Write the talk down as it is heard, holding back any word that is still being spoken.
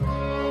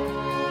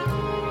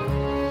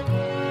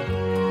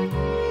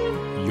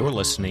You're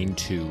listening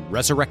to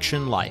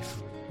Resurrection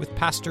Life with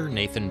Pastor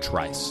Nathan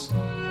Trice.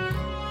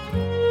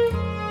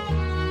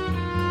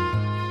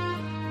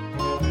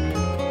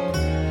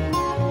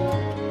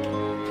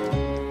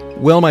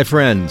 Well, my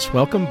friends,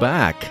 welcome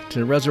back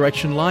to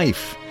Resurrection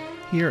Life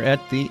here at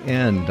the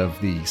end of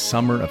the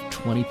summer of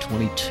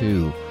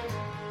 2022.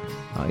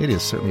 It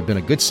has certainly been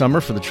a good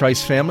summer for the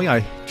Trice family.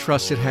 I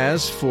trust it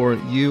has for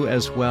you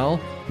as well.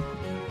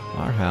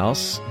 Our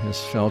house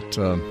has felt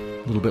a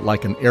little bit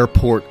like an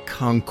airport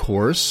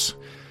concourse.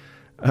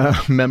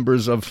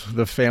 Members of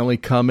the family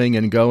coming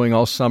and going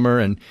all summer.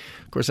 And,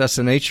 of course, that's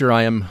the nature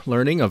I am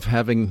learning of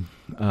having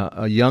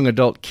young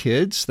adult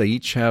kids. They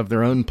each have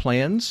their own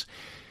plans,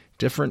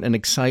 different and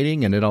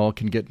exciting, and it all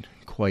can get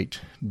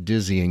quite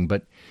dizzying.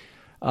 But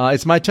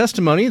it's my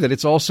testimony that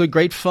it's also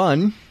great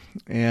fun.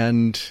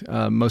 And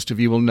most of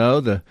you will know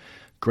the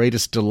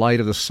greatest delight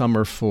of the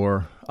summer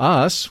for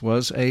us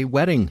was a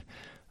wedding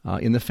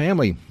in the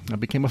family. I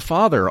became a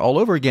father all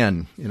over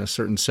again, in a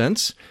certain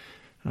sense,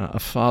 a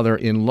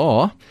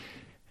father-in-law,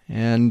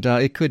 and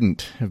it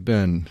couldn't have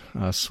been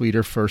a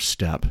sweeter first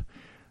step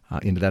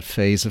into that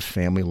phase of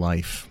family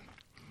life.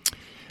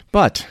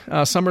 But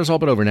summer's all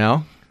but over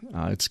now.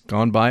 It's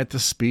gone by at the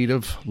speed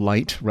of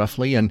light,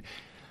 roughly, and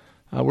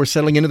we're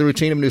settling into the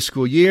routine of a new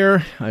school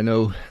year. I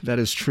know that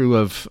is true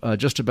of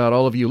just about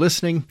all of you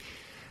listening.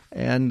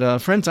 And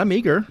friends, I'm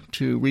eager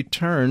to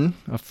return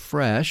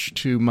afresh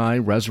to my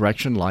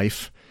Resurrection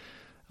Life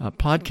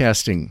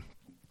podcasting.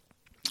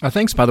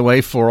 Thanks, by the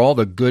way, for all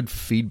the good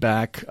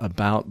feedback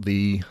about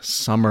the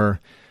summer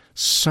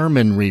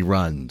sermon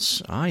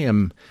reruns. I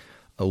am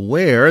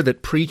aware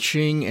that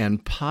preaching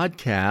and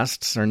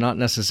podcasts are not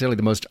necessarily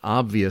the most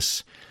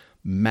obvious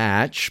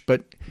match,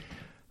 but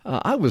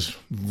I was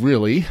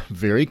really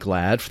very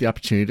glad for the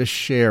opportunity to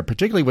share,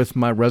 particularly with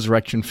my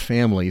Resurrection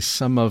family,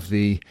 some of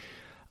the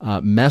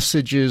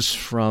messages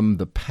from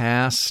the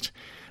past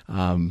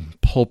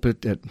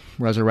pulpit at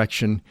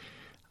Resurrection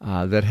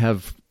that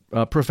have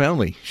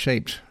profoundly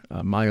shaped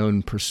my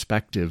own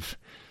perspective.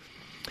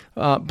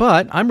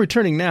 But I'm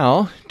returning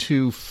now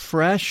to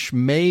fresh,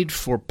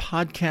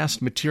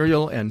 made-for-podcast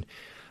material, and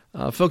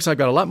folks, I've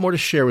got a lot more to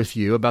share with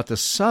you about the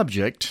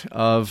subject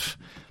of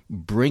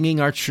bringing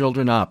our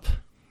children up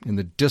in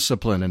the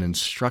discipline and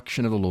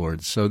instruction of the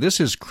Lord. So this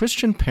is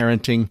Christian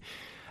Parenting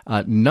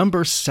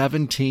number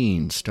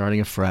 17, starting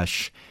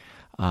afresh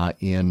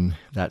in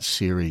that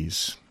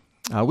series.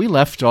 We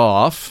left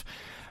off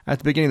at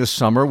the beginning of the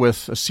summer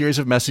with a series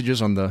of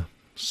messages on the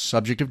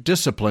subject of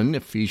discipline.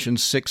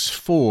 Ephesians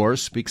 6:4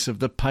 speaks of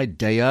the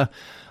paideia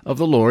of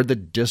the Lord, the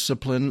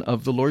discipline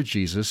of the Lord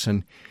Jesus.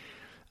 And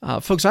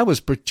folks, I was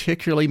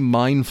particularly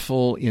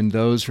mindful in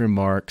those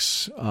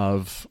remarks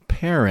of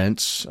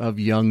parents of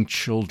young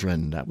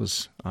children. That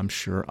was, I'm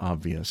sure,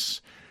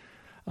 obvious.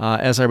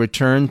 As I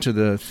return to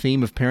the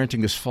theme of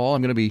parenting this fall,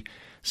 I'm going to be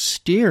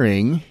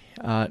steering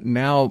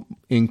now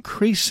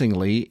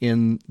increasingly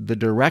in the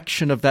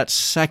direction of that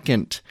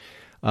second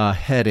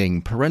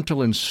heading,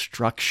 parental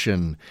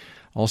instruction,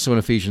 also in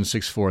Ephesians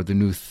 6:4, the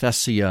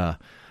nouthesia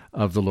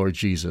of the Lord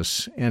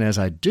Jesus. And as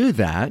I do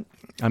that,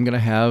 I'm going to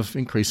have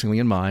increasingly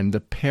in mind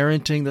the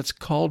parenting that's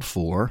called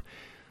for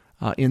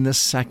in the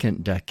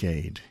second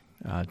decade.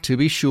 To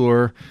be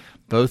sure,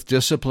 both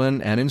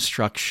discipline and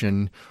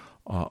instruction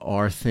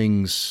are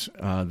things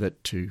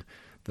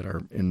that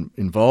are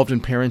involved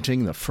in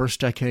parenting, the first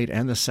decade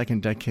and the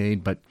second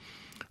decade, but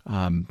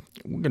we're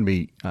going to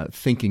be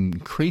thinking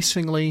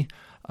increasingly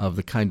of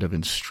the kind of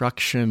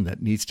instruction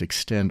that needs to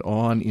extend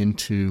on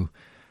into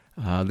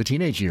the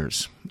teenage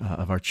years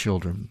of our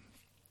children.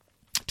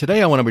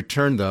 Today I want to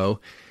return, though,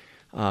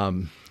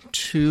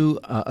 to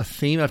a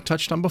theme I've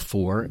touched on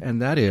before,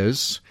 and that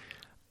is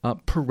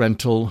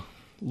parental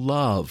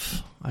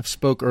love. I've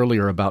spoke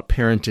earlier about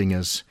parenting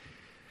as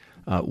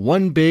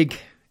one big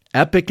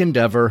epic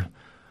endeavor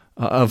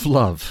of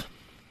love.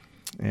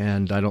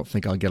 And I don't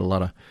think I'll get a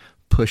lot of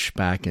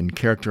pushback in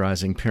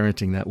characterizing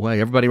parenting that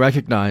way. Everybody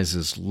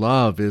recognizes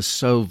love is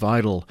so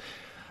vital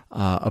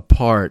a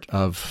part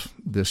of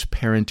this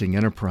parenting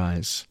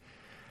enterprise.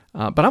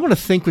 But I want to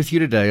think with you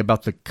today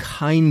about the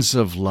kinds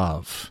of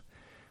love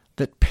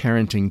that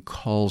parenting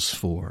calls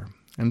for.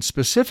 And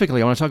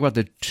specifically, I want to talk about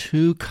the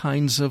two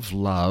kinds of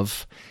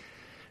love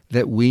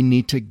that we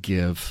need to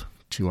give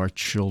to our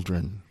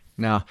children.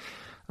 Now,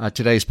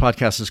 today's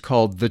podcast is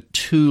called The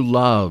Two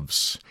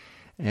Loves,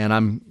 and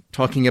I'm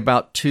talking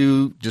about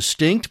two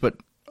distinct but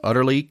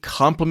utterly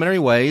complementary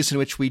ways in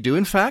which we do,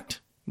 in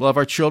fact, love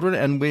our children,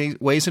 and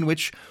ways in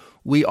which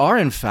we are,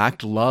 in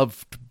fact,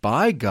 loved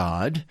by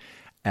God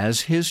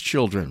as His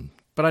children.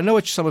 But I know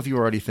what some of you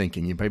are already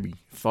thinking. You maybe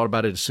thought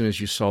about it as soon as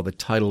you saw the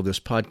title of this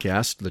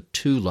podcast, The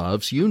Two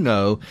Loves. You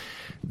know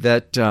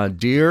that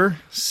dear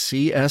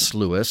C.S.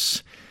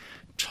 Lewis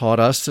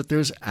taught us that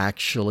there's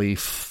actually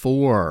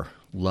four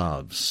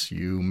loves.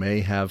 You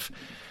may have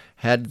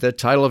had the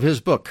title of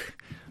his book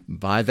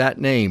by that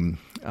name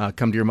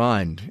come to your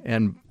mind.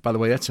 And by the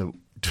way, that's a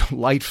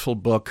delightful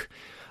book,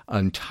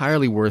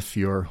 entirely worth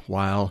your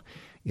while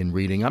in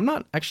reading. I'm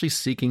not actually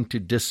seeking to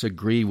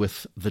disagree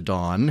with the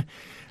Don.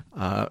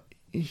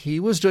 He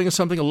was doing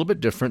something a little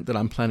bit different that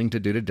I'm planning to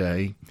do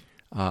today.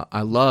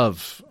 I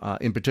love,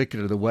 in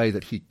particular, the way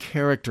that he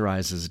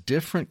characterizes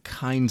different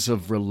kinds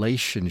of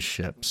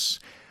relationships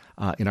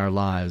in our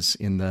lives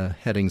in the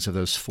headings of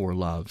those 4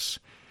 loves.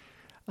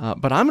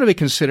 But I'm going to be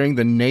considering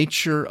the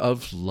nature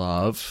of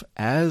love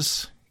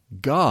as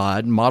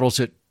God models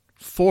it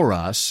for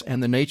us,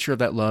 and the nature of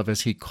that love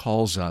as he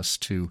calls us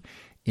to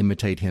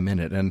imitate him in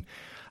it. And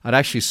I'd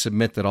actually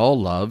submit that all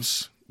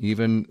loves,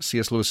 even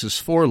C.S. Lewis's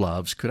 4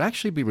 loves, could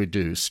actually be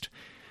reduced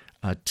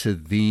to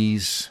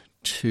these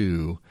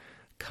 2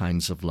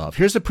 kinds of love.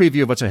 Here's the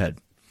preview of what's ahead.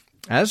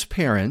 As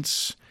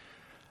parents,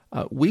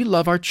 we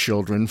love our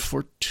children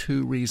for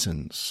 2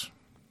 reasons.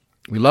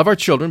 We love our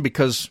children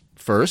because,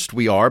 first,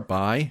 we are,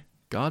 by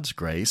God's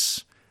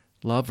grace,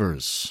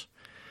 lovers.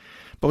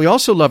 But we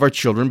also love our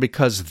children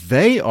because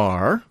they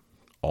are,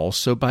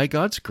 also by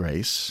God's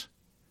grace,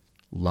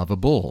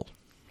 lovable.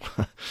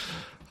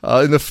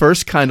 In the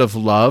first kind of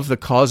love, the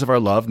cause of our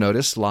love,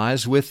 notice,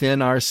 lies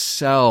within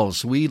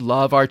ourselves. We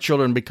love our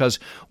children because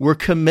we're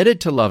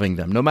committed to loving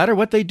them, no matter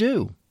what they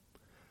do.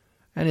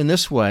 And in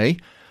this way,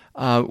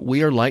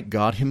 we are like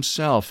God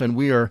himself, and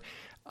we are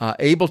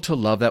able to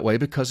love that way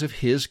because of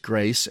his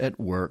grace at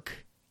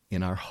work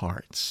in our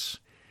hearts.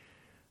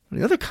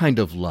 The other kind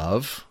of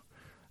love,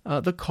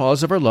 the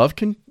cause of our love,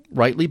 can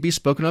rightly be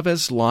spoken of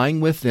as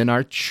lying within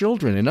our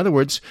children. In other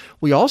words,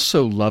 we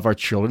also love our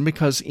children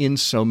because in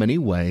so many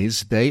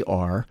ways they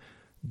are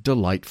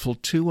delightful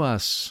to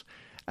us,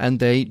 and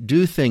they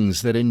do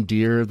things that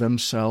endear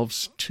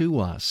themselves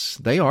to us.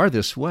 They are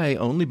this way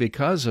only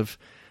because of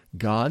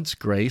God's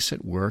grace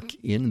at work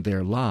in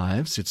their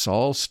lives. It's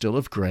all still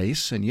of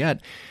grace, and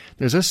yet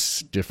there's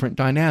a different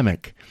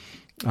dynamic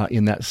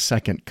in that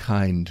second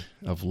kind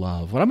of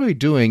love. What I'm going to be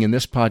doing in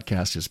this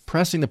podcast is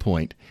pressing the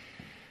point.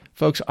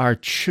 Folks, our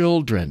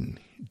children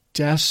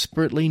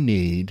desperately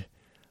need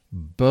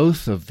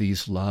both of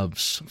these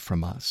loves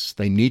from us.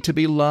 They need to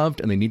be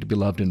loved, and they need to be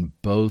loved in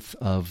both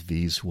of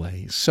these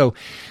ways. So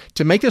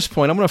to make this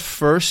point, I'm going to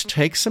first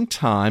take some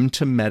time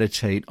to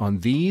meditate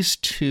on these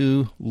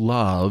 2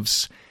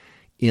 loves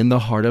in the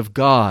heart of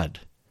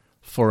God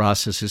for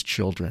us as his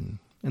children.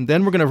 And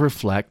then we're going to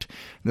reflect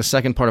in the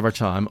second part of our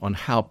time on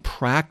how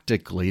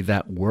practically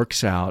that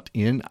works out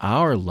in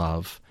our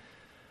love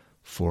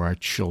for our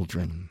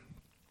children.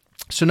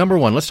 So number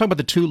 1, let's talk about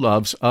the 2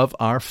 loves of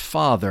our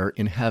Father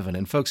in heaven.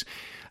 And folks,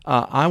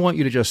 I want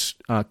you to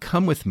just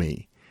come with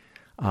me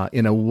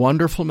in a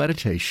wonderful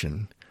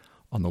meditation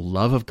on the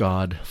love of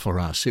God for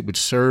us. It would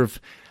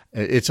serve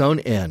its own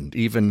end,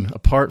 even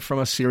apart from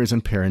a series on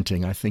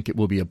parenting. I think it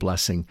will be a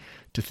blessing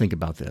to think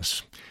about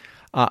this.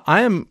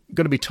 I am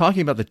going to be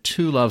talking about the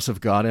 2 loves of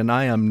God, and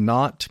I am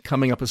not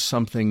coming up with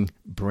something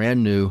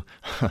brand new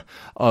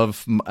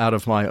out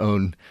of my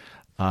own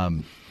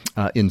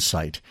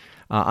insight.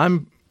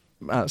 I'm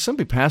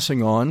simply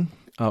passing on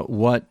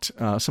what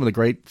some of the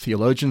great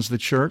theologians of the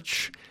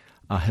church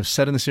have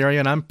said in this area,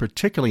 and I'm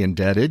particularly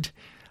indebted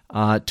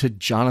to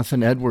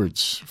Jonathan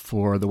Edwards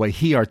for the way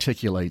he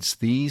articulates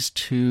these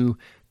 2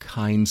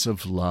 kinds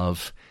of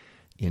love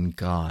in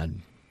God.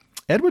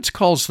 Edwards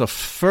calls the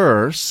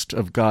first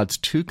of God's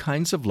 2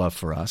 kinds of love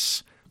for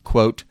us,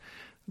 quote,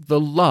 the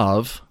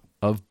love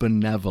of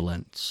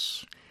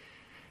benevolence.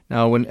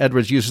 Now, when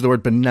Edwards uses the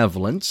word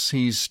benevolence,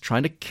 he's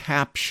trying to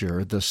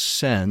capture the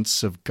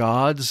sense of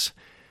God's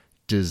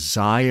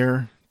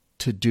desire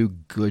to do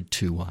good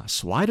to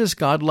us. Why does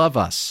God love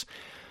us?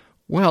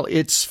 Well,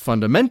 it's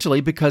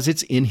fundamentally because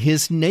it's in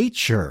his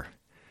nature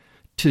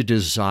to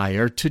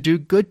desire to do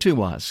good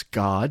to us.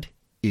 God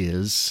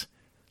is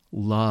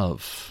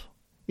love.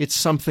 It's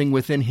something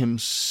within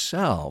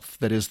himself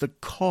that is the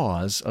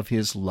cause of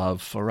his love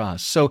for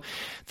us. So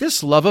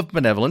this love of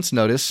benevolence,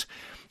 notice,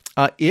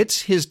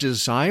 it's his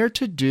desire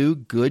to do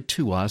good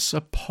to us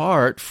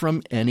apart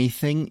from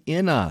anything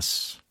in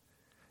us.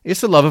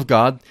 It's the love of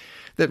God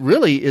that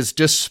really is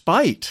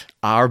despite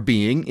our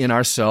being in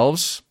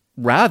ourselves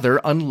rather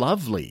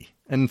unlovely.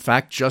 In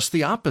fact, just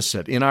the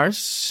opposite. In our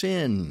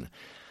sin,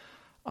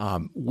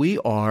 we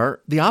are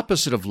the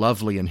opposite of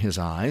lovely in his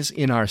eyes.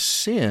 In our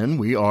sin,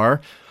 we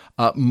are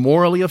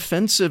morally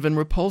offensive and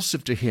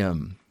repulsive to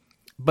him.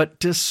 But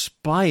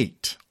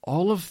despite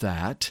all of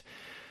that,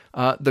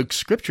 the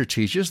Scripture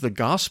teaches, the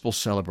gospel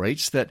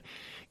celebrates that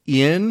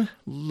in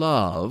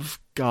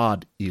love,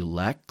 God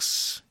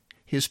elects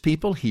his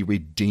people. He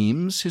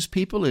redeems his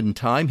people. In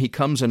time, he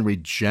comes and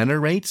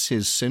regenerates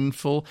his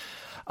sinful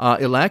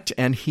elect,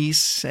 and he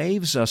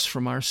saves us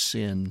from our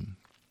sin.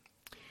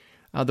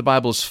 The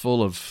Bible is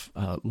full of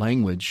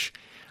language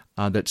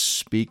that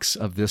speaks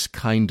of this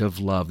kind of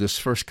love, this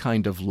first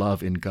kind of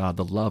love in God,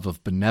 the love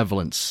of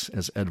benevolence,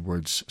 as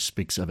Edwards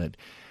speaks of it.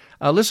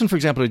 Listen, for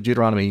example, to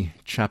Deuteronomy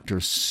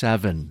chapter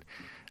 7.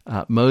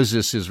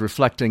 Moses is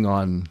reflecting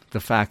on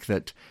the fact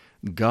that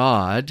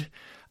God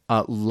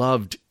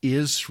loved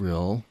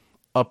Israel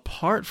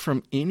apart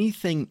from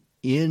anything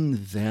in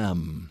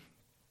them.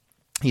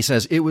 He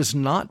says, it was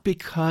not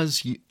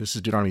because, this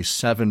is Deuteronomy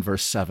 7,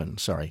 verse 7,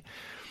 sorry.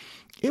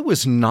 It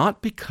was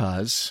not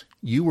because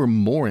you were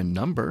more in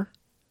number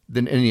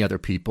than any other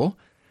people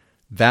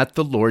that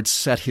the Lord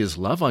set his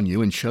love on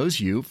you and chose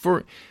you,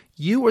 for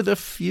you are the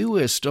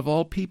fewest of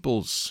all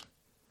peoples.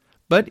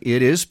 But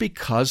it is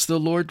because the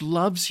Lord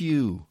loves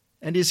you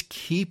and is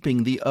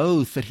keeping the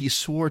oath that he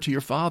swore to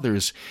your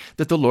fathers,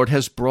 that the Lord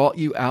has brought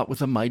you out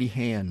with a mighty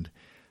hand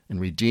and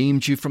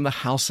redeemed you from the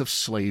house of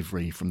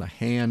slavery, from the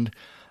hand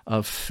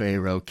of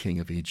Pharaoh, king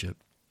of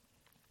Egypt.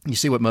 You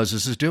see what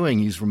Moses is doing.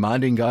 He's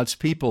reminding God's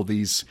people,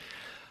 these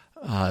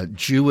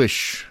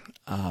Jewish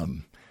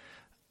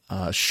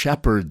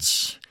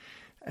shepherds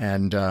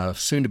and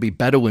soon-to-be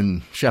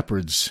Bedouin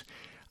shepherds,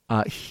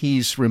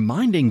 he's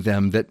reminding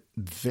them that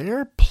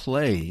their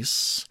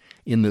place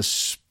in the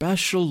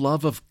special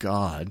love of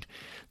God,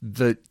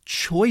 the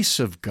choice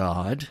of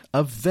God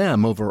of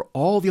them over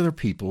all the other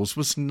peoples,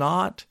 was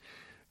not,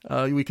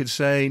 we could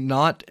say,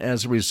 not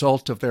as a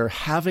result of their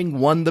having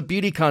won the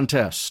beauty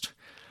contest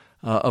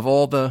of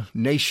all the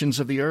nations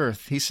of the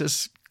earth. He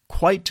says,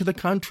 quite to the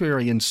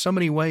contrary, in so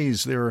many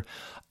ways, there are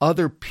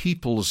other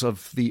peoples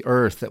of the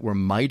earth that were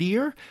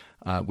mightier.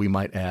 We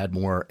might add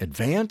more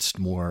advanced,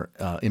 more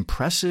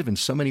impressive in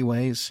so many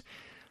ways.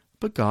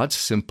 But God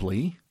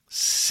simply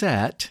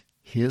set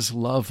his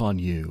love on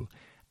you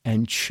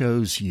and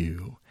chose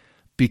you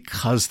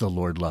because the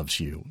Lord loves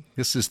you.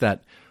 This is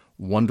that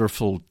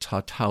wonderful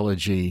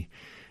tautology.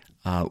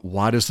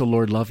 Why does the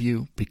Lord love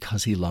you?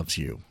 Because he loves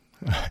you.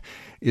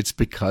 It's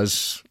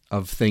because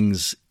of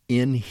things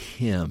in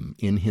him,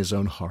 in his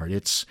own heart.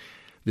 It's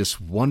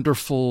this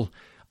wonderful,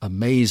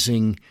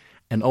 amazing,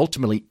 and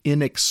ultimately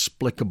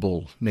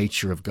inexplicable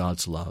nature of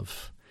God's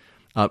love.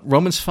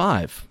 Romans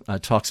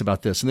 5 talks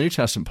about this. In the New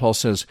Testament, Paul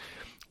says,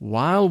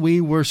 while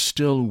we were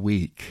still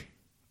weak,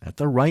 at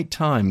the right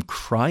time,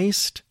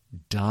 Christ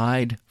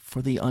died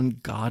for the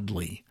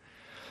ungodly.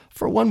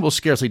 For one will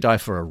scarcely die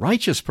for a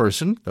righteous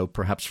person, though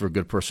perhaps for a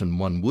good person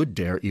one would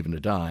dare even to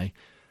die.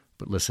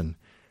 But listen,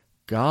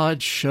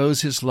 God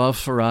shows his love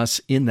for us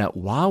in that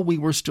while we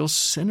were still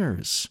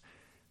sinners,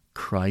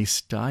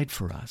 Christ died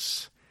for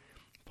us.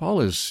 Paul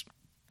is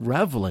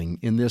reveling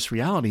in this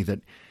reality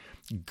that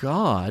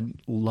God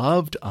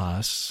loved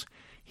us.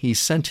 He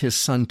sent his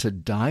Son to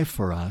die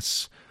for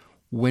us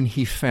when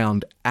he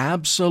found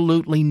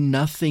absolutely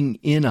nothing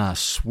in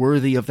us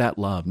worthy of that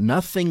love,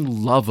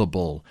 nothing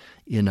lovable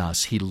in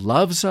us. He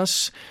loves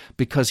us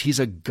because he's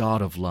a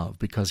God of love,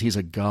 because he's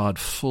a God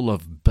full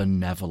of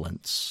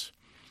benevolence.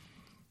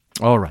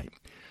 All right,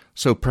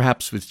 so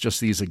perhaps with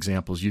just these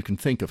examples, you can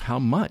think of how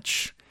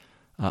much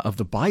of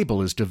the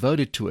Bible is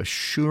devoted to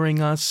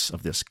assuring us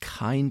of this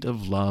kind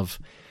of love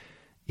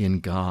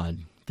in God.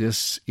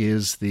 This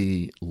is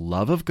the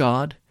love of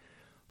God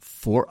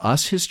for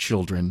us, his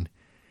children.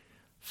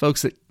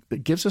 Folks,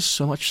 that gives us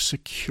so much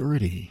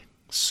security,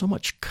 so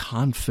much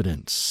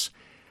confidence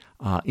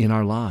in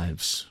our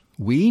lives.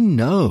 We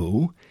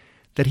know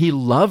that he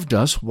loved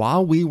us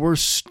while we were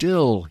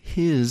still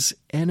his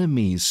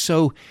enemies.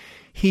 So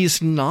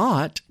he's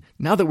not,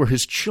 now that we're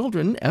his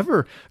children,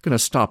 ever going to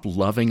stop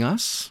loving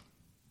us,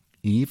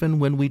 even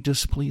when we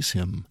displease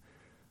him,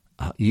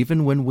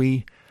 even when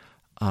we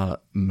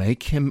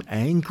make him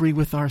angry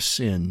with our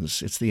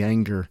sins. It's the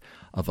anger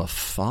of a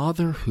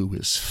father who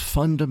is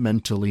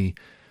fundamentally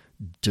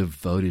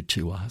devoted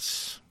to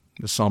us.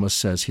 The psalmist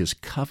says his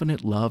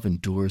covenant love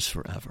endures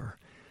forever.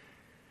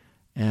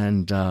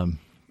 And,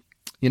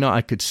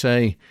 I could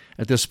say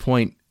at this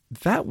point,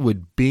 that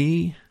would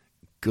be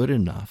good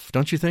enough,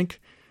 don't you think?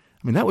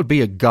 I mean, that would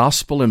be a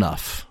gospel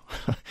enough.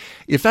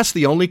 If that's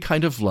the only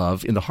kind of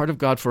love in the heart of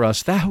God for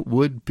us, that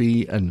would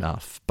be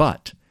enough.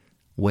 But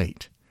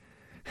wait,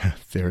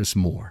 there's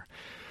more.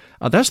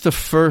 That's the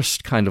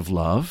first kind of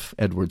love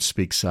Edwards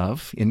speaks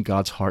of in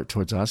God's heart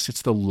towards us.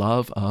 It's the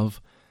love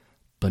of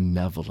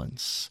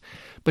benevolence.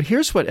 But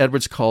here's what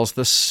Edwards calls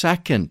the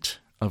second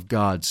of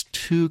God's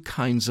two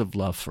kinds of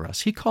love for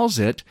us. He calls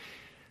it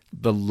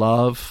the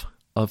love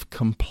of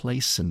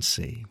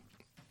complacency.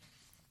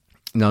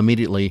 Now,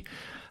 immediately,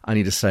 I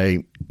need to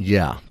say,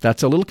 yeah,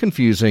 that's a little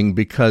confusing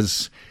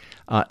because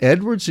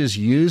Edwards is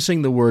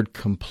using the word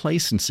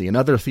complacency, and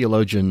other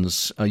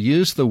theologians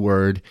use the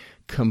word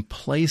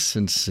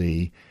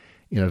complacency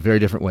in a very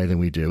different way than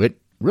we do. It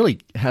really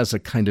has a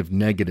kind of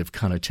negative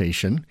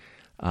connotation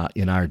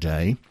in our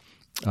day.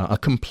 A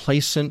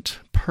complacent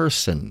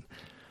person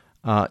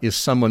is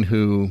someone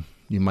who,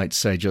 you might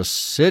say, just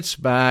sits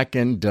back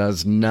and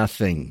does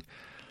nothing.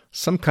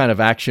 Some kind of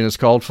action is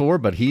called for,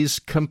 but he's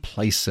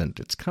complacent.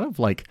 It's kind of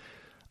like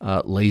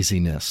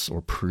laziness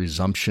or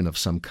presumption of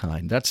some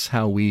kind. That's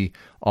how we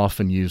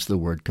often use the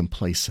word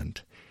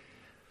complacent.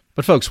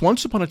 But folks,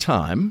 once upon a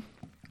time,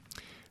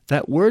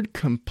 that word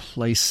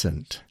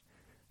complacent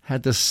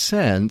had the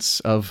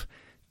sense of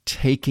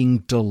taking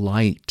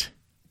delight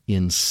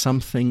in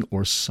something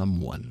or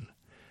someone.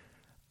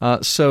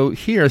 So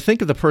here,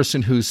 think of the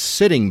person who's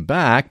sitting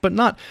back, but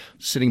not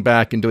sitting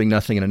back and doing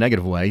nothing in a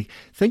negative way.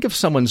 Think of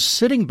someone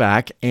sitting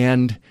back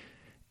and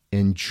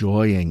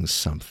enjoying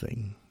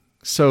something.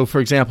 So, for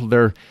example,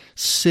 they're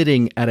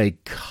sitting at a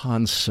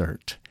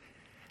concert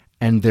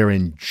and they're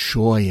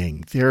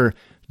enjoying, they're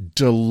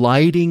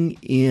delighting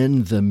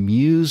in the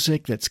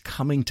music that's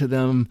coming to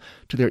them,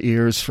 to their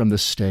ears from the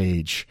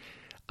stage.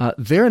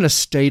 They're in a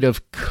state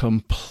of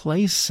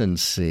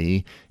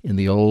complacency in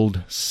the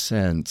old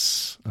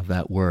sense of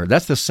that word.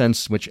 That's the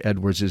sense which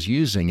Edwards is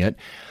using it.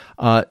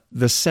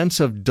 The sense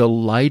of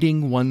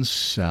delighting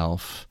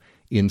oneself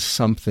in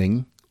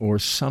something or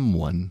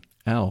someone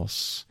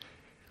else.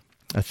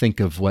 I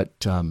think of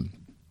what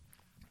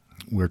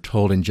we're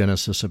told in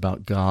Genesis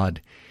about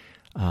God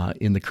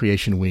in the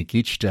creation week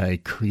each day,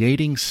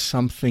 creating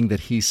something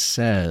that he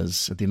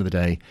says at the end of the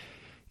day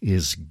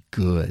is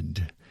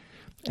good.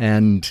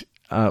 And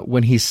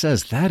when he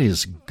says that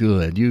is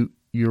good,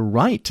 you're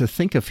right to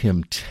think of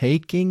him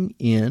taking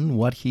in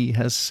what he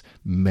has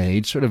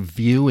made, sort of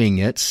viewing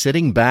it,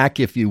 sitting back,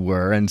 if you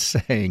were, and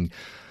saying,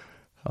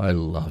 I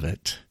love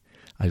it.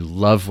 I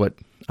love what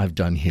I've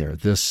done here.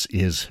 This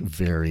is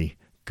very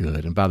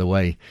good. And by the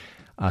way,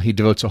 he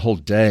devotes a whole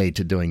day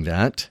to doing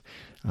that.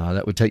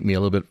 That would take me a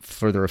little bit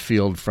further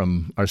afield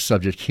from our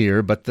subject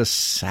here, but the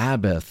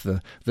Sabbath,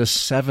 the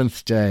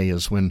seventh day,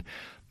 is when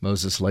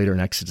Moses later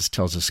in Exodus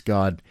tells us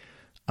God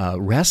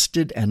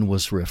rested and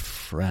was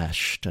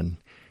refreshed. And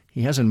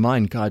he has in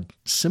mind God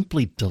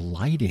simply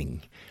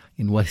delighting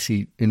in what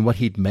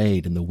he'd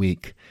made in the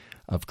week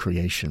of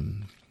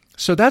creation.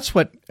 So that's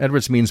what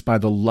Edwards means by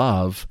the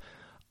love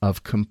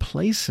of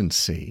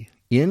complacency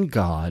in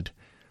God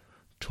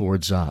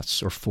towards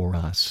us or for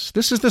us.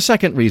 This is the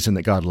second reason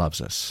that God loves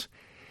us.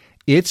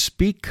 It's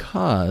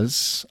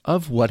because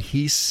of what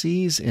he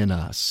sees in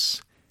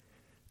us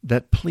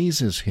that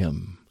pleases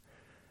him.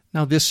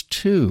 Now, this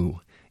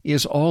too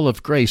is all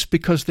of grace,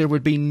 because there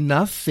would be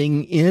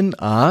nothing in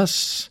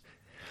us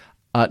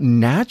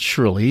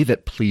naturally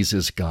that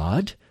pleases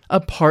God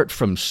apart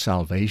from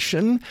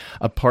salvation,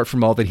 apart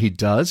from all that he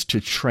does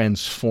to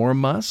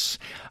transform us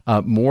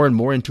more and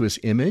more into his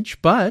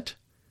image. But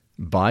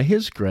by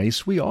his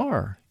grace, we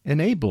are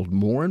enabled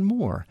more and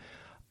more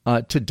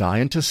to die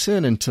unto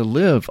sin and to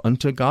live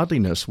unto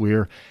godliness.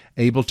 We're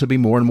able to be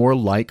more and more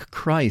like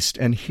Christ.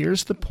 And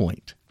here's the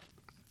point.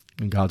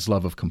 In God's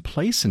love of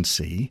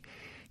complacency,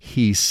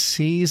 he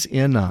sees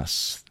in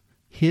us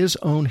his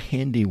own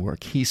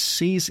handiwork. He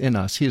sees in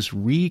us his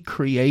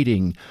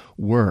recreating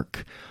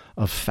work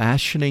of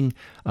fashioning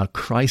a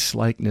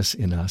Christ-likeness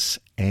in us,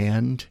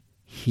 and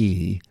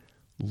he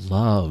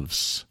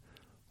loves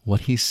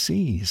what he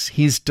sees.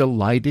 He's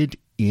delighted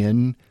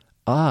in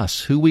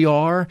us, who we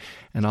are,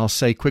 and I'll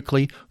say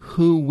quickly,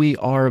 who we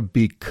are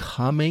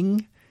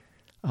becoming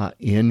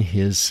in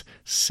his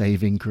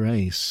saving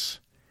grace.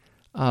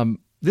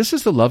 This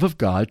is the love of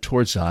God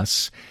towards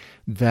us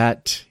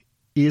that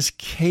is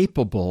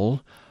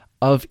capable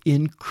of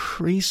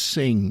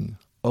increasing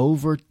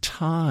over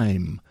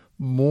time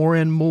more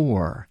and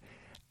more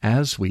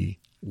as we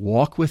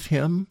walk with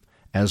him,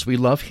 as we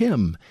love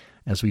him,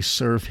 as we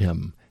serve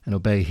him and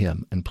obey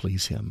him and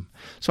please him.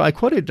 So I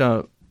quoted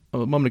a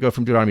moment ago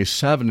from Deuteronomy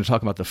 7 to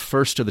talk about the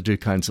first of the two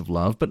kinds of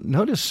love, but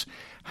notice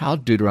how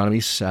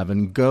Deuteronomy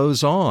 7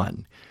 goes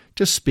on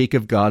to speak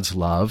of God's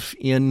love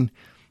in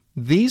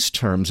these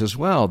terms as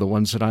well, the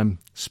ones that I'm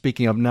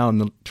speaking of now in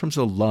the terms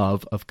of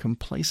love of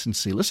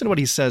complacency. Listen to what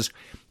he says.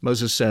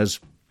 Moses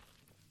says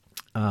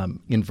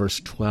in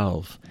verse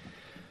 12,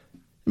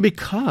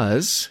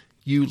 because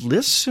you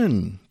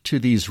listen to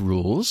these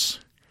rules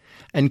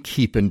and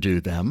keep and do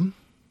them,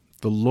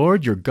 the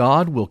Lord your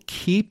God will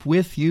keep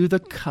with you the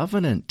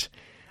covenant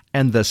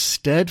and the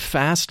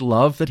steadfast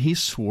love that he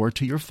swore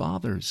to your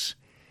fathers.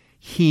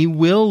 He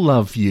will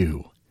love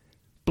you,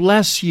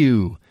 bless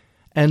you,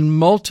 and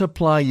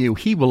multiply you.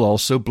 He will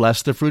also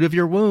bless the fruit of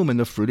your womb and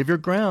the fruit of your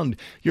ground,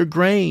 your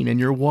grain and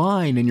your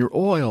wine and your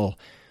oil,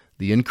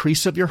 the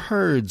increase of your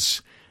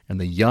herds and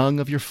the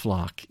young of your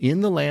flock. In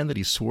the land that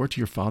he swore to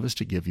your fathers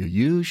to give you,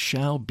 you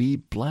shall be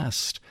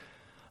blessed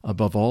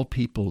above all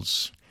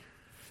peoples.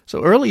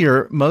 So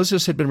earlier,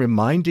 Moses had been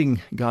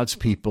reminding God's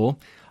people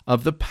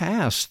of the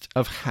past,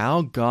 of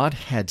how God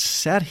had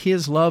set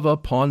his love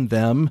upon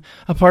them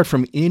apart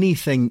from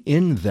anything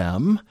in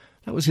them.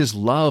 That was his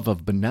love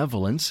of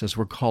benevolence, as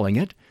we're calling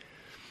it.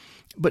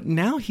 But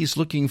now he's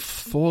looking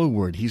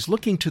forward. He's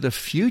looking to the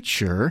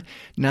future,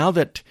 now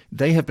that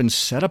they have been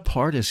set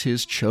apart as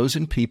his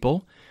chosen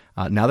people,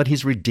 now that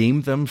he's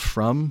redeemed them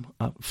from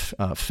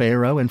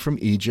Pharaoh and from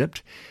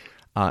Egypt.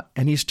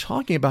 And he's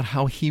talking about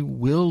how he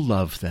will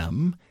love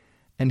them.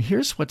 And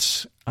here's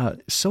what's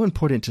so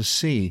important to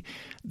see.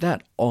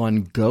 That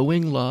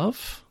ongoing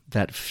love,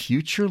 that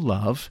future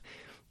love,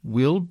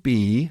 will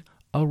be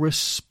a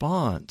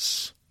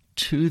response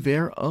to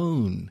their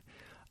own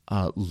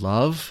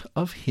love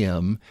of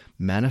him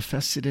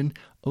manifested in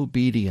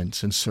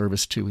obedience and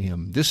service to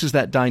him. This is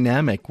that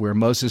dynamic where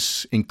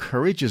Moses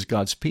encourages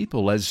God's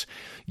people, as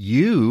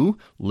you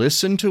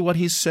listen to what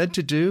he's said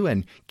to do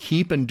and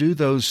keep and do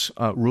those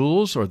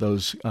rules or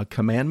those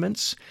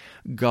commandments,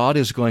 God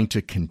is going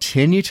to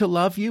continue to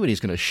love you, and he's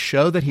going to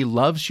show that he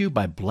loves you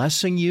by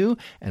blessing you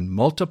and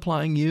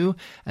multiplying you.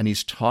 And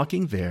he's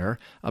talking there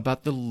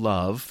about the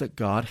love that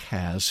God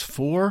has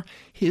for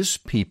his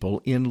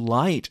people in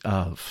light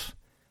of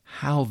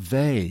how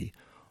they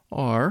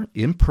are,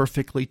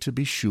 imperfectly to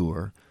be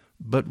sure,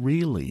 but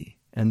really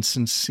and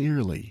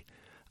sincerely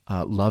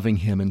loving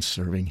him and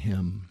serving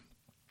him.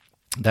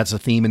 That's a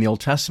theme in the Old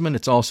Testament.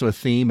 It's also a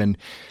theme in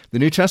the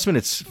New Testament.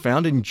 It's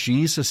found in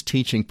Jesus'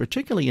 teaching,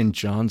 particularly in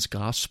John's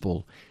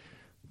Gospel.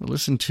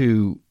 Listen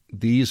to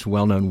these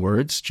well-known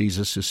words.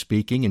 Jesus is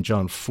speaking in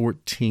John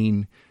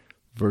 14,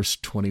 verse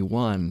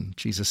 21.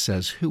 Jesus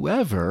says,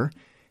 "Whoever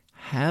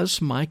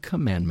has my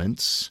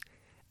commandments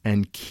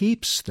and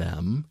keeps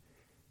them,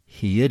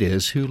 he it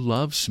is who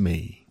loves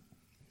me."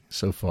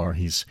 So far,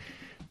 he's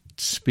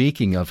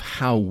speaking of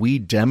how we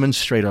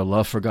demonstrate our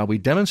love for God. We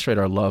demonstrate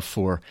our love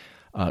for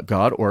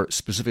God, or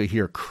specifically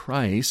here,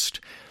 Christ,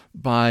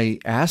 by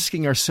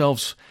asking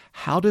ourselves,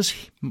 how does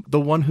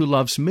the one who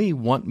loves me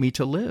want me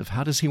to live?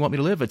 How does he want me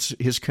to live? It's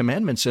his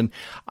commandments, and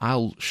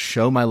I'll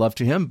show my love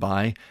to him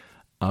by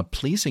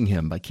pleasing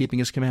him, by keeping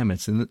his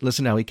commandments. And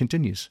listen how he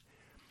continues.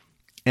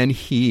 "And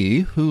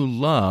he who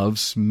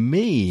loves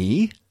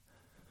me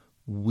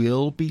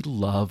will be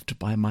loved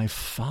by my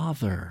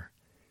Father,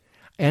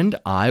 and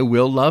I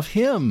will love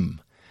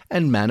him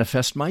and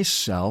manifest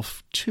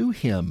myself to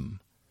him."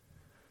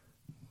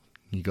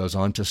 He goes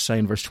on to say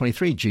in verse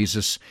 23,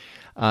 Jesus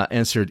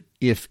answered,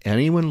 "If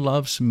anyone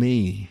loves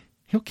me,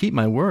 he'll keep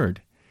my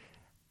word,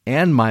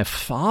 and my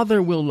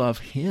Father will love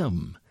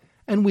him,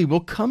 and we will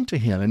come to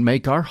him and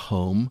make our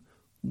home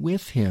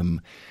with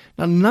him."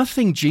 Now,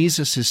 nothing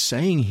Jesus is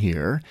saying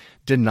here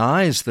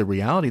denies the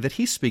reality that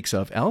he speaks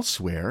of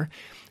elsewhere,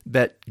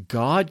 that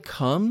God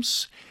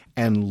comes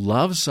and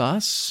loves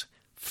us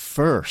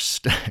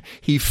first.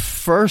 He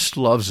first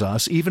loves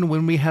us even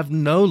when we have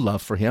no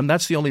love for him.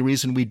 That's the only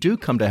reason we do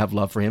come to have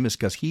love for him, is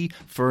because he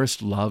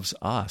first loves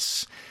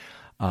us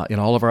in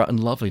all of our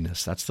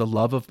unloveliness. That's the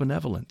love of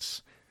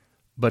benevolence.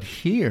 But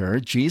here,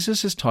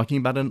 Jesus is talking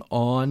about an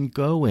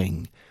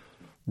ongoing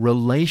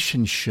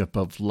relationship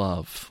of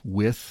love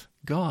with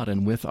God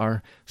and with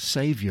our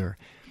Savior.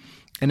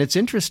 And it's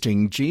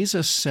interesting,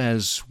 Jesus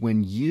says,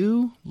 when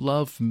you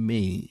love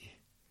me,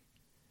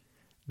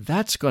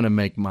 that's going to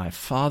make my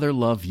Father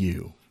love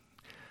you.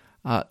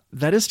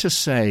 That is to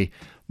say,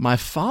 my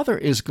Father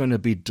is going to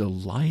be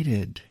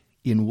delighted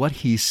in what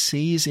he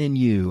sees in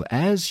you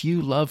as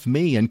you love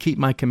me and keep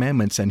my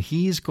commandments, and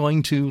he's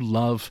going to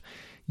love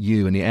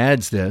you. And he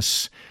adds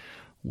this,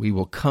 we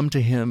will come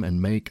to him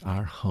and make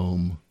our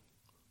home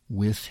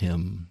with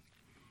him.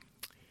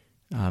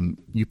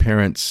 You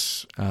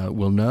parents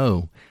will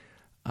know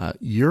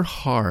your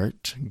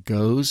heart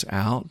goes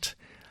out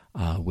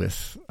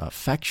with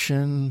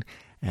affection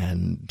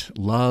and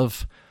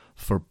love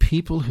for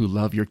people who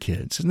love your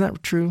kids. Isn't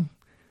that true?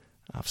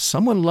 If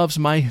someone loves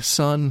my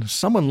son,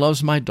 someone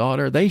loves my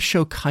daughter, they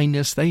show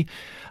kindness, they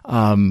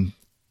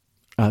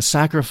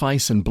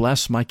sacrifice and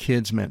bless my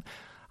kids, man,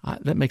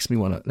 that makes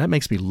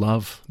me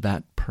love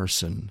that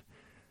person.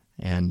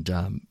 And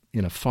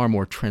in a far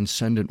more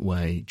transcendent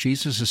way,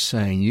 Jesus is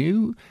saying,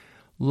 you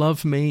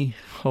love me,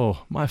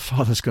 oh, my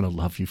Father's going to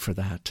love you for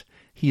that.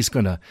 He's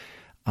going to,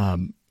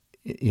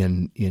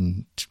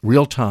 in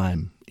real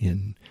time,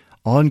 in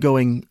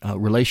ongoing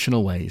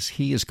relational ways,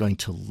 he is going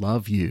to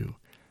love you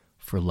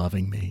for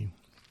loving me.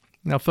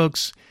 Now,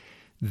 folks,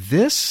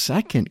 this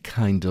second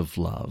kind of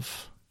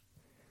love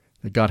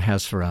that God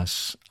has for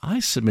us, I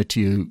submit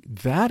to you,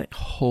 that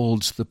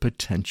holds the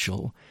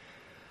potential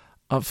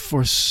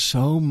for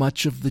so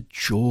much of the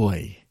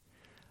joy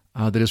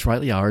that is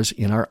rightly ours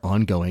in our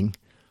ongoing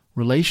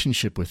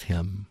relationship with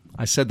him.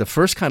 I said the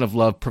first kind of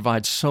love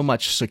provides so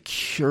much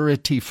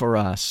security for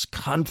us,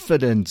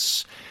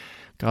 confidence,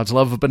 God's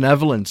love of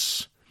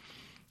benevolence,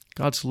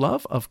 God's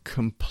love of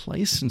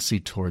complacency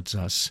towards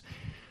us.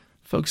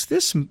 Folks,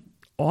 this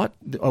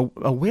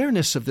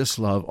awareness of this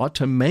love ought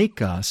to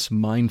make us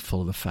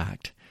mindful of the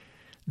fact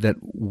that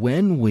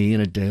when we,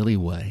 in a daily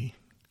way,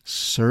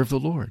 serve the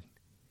Lord,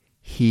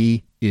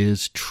 he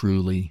is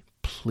truly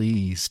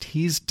pleased.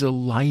 He's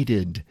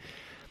delighted.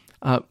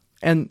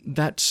 And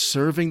that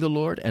serving the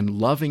Lord and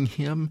loving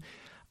him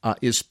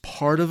is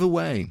part of the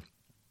way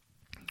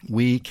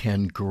we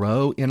can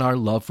grow in our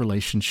love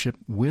relationship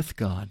with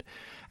God,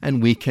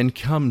 and we can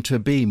come to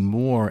be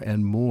more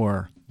and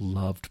more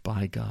loved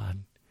by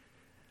God.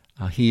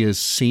 He is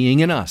seeing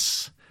in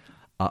us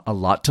a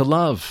lot to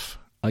love,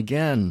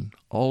 again,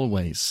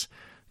 always,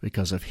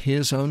 because of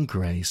his own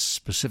grace,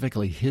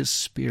 specifically his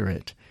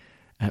Spirit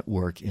at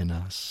work in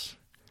us.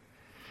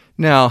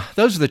 Now,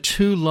 those are the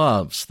two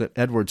loves that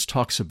Edwards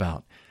talks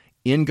about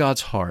in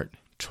God's heart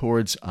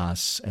towards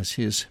us as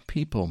his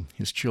people,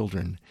 his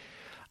children.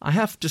 I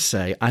have to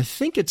say, I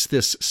think it's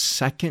this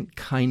second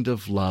kind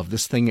of love,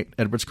 this thing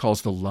Edwards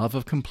calls the love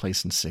of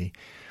complacency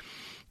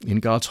in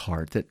God's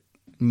heart that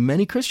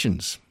many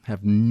Christians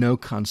have no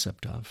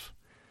concept of.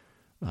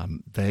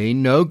 They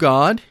know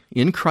God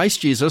in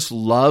Christ Jesus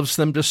loves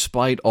them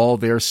despite all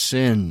their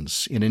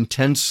sins in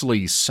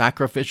intensely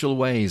sacrificial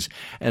ways,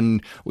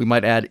 and we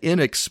might add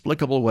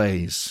inexplicable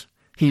ways.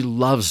 He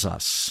loves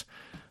us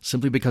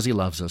simply because he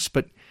loves us.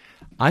 But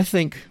I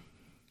think,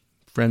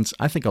 friends,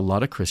 I think a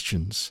lot of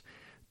Christians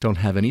don't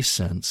have any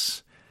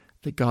sense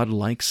that God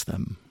likes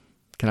them.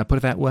 Can I put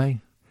it that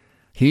way?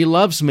 He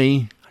loves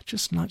me. I'm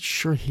just not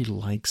sure he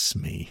likes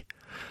me.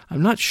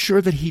 I'm not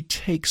sure that he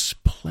takes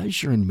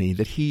pleasure in me,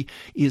 that he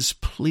is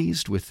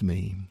pleased with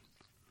me.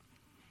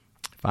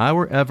 If I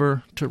were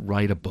ever to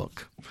write a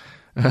book,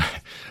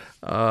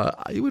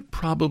 it would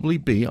probably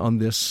be on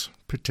this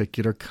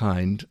particular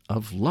kind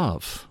of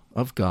love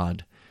of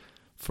God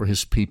for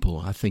his people.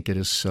 I think it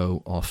is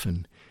so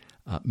often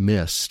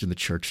missed in the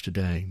church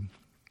today.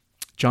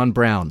 John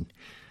Brown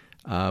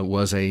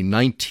was a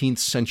 19th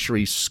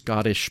century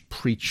Scottish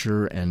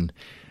preacher and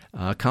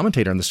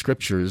commentator on the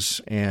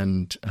Scriptures,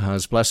 and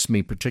has blessed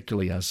me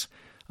particularly as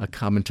a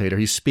commentator.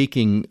 He's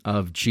speaking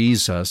of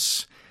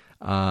Jesus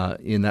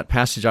in that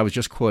passage I was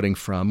just quoting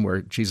from,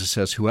 where Jesus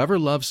says, "Whoever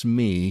loves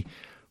me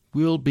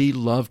will be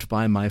loved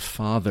by my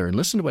Father." And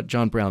listen to what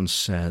John Brown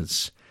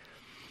says.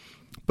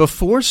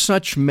 "Before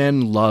such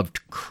men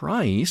loved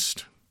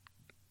Christ,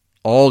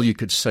 all you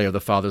could say of the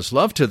Father's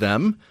love to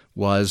them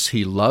was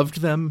he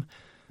loved them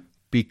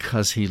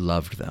because he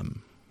loved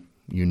them."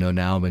 You know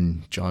now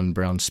when John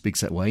Brown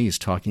speaks that way, he's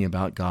talking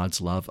about God's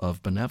love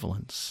of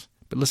benevolence.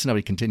 But listen how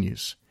he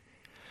continues.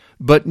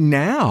 "But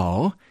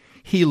now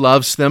he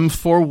loves them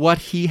for what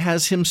he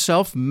has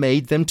himself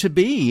made them to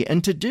be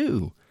and to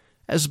do,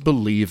 as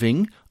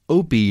believing,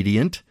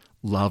 obedient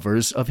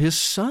lovers of his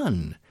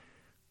Son."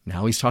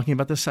 Now he's talking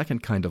about the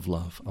second kind of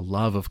love, a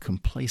love of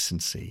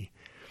complacency.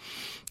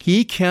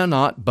 "He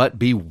cannot but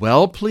be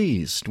well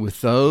pleased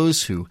with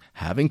those who,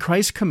 having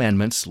Christ's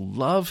commandments,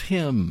 love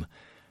him,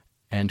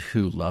 and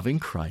who, loving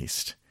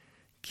Christ,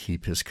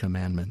 keep his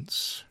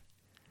commandments."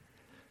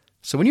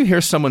 So when you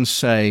hear someone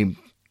say,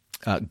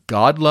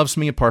 God loves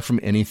me apart from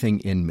anything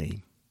in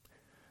me,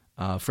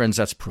 friends,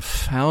 that's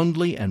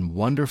profoundly and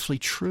wonderfully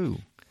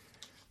true.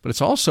 But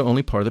it's also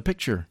only part of the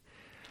picture.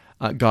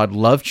 God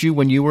loved you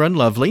when you were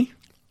unlovely,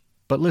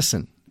 but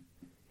listen,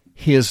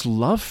 his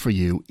love for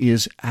you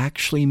is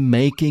actually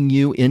making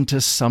you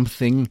into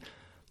something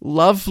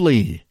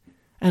lovely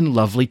and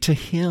lovely to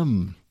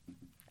him.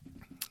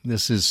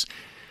 This is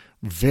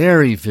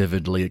very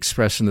vividly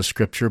expressed in the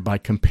Scripture by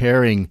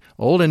comparing,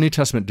 Old and New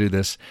Testament do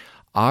this,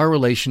 our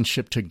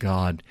relationship to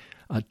God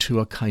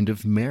to a kind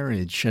of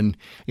marriage. And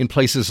in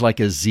places like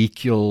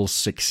Ezekiel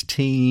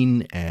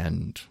 16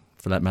 and,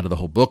 for that matter, the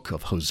whole book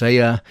of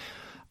Hosea,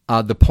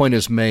 the point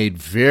is made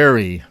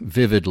very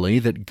vividly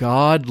that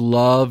God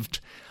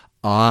loved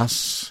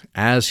us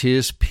as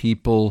his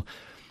people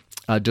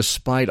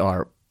despite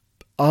our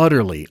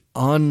utterly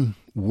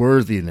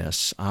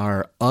unworthiness,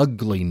 our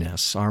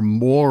ugliness, our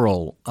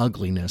moral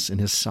ugliness in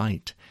his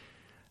sight.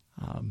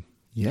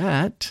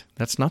 Yet,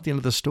 that's not the end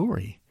of the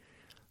story.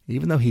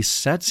 Even though he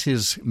sets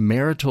his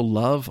marital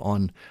love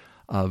on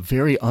a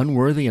very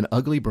unworthy and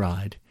ugly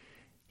bride,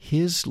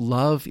 his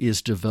love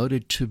is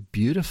devoted to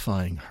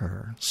beautifying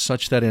her,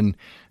 such that in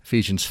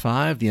Ephesians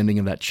 5, the ending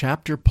of that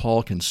chapter,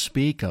 Paul can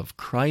speak of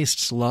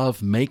Christ's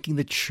love making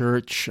the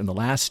church in the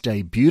last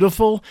day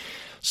beautiful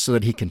so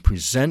that he can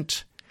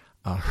present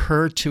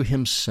her to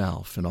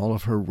himself in all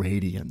of her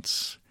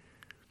radiance.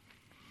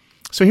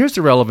 So here's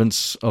the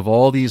relevance of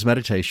all these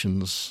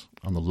meditations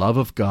on the love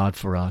of God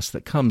for us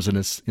that comes in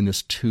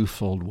this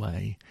twofold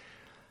way.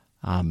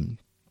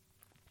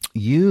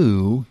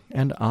 You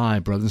and I,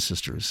 brothers and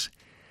sisters,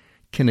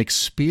 can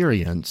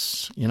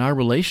experience in our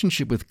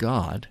relationship with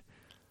God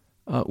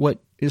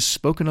what is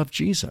spoken of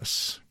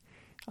Jesus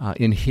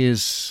in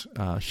his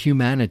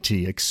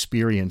humanity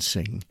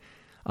experiencing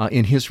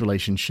in his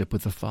relationship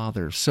with the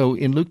Father. So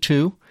in Luke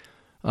 2,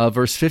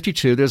 verse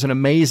 52, there's an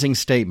amazing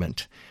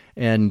statement,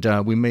 and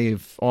we may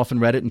have often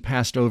read it and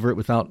passed over it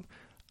without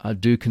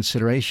due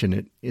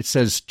consideration. It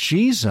says,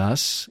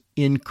 "Jesus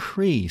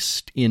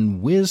increased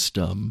in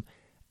wisdom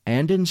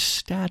and in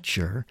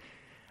stature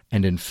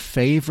and in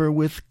favor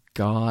with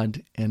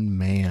God and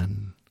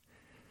man."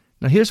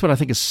 Now here's what I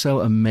think is so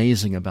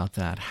amazing about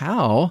that.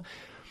 How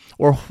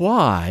or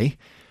why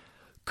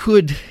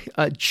could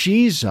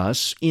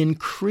Jesus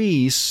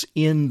increase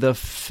in the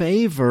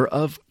favor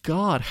of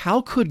God?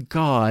 How could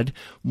God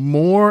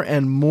more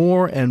and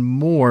more and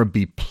more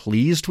be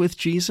pleased with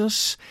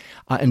Jesus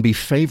and be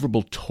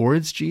favorable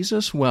towards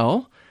Jesus?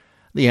 Well,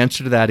 the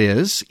answer to that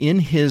is, in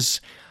his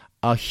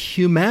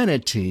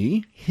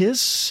humanity,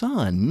 his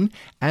Son,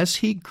 as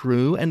he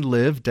grew and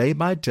lived day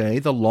by day,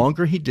 the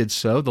longer he did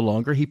so, the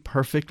longer he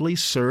perfectly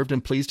served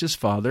and pleased his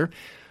Father.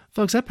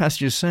 Folks, that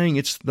passage is saying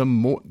it's the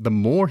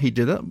more he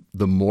did it,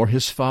 the more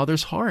his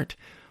Father's heart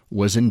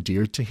was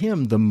endeared to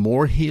him, the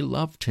more he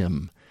loved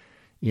him.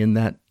 in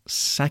that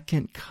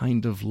second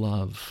kind of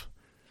love.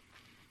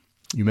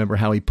 You remember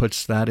how he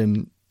puts that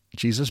in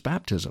Jesus'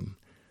 baptism,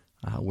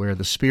 where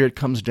the Spirit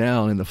comes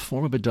down in the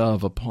form of a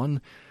dove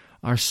upon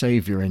our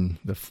Savior, and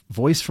the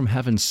voice from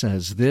heaven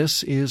says,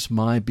 "This is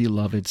my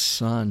beloved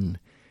Son,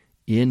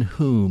 in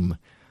whom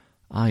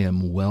I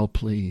am well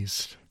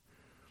pleased."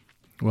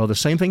 Well, the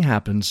same thing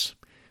happens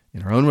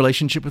in our own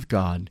relationship with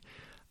God.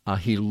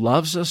 He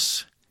loves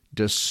us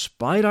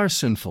despite our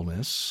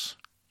sinfulness,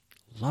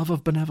 love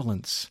of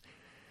benevolence.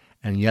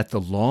 And yet the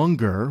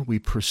longer we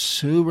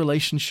pursue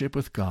relationship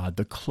with God,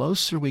 the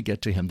closer we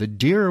get to Him, the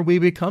dearer we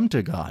become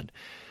to God.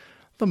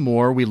 The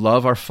more we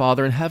love our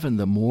Father in heaven,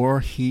 the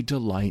more He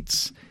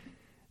delights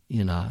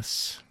in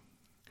us.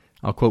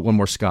 I'll quote one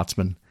more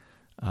Scotsman.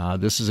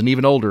 This is an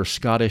even older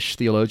Scottish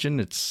theologian.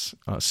 It's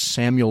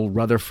Samuel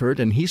Rutherford,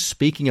 and he's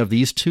speaking of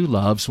these two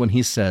loves when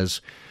he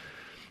says,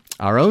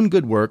 "Our own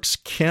good works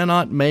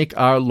cannot make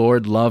our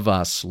Lord love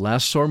us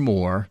less or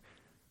more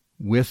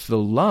with the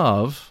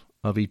love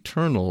of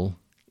eternal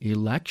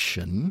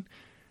election."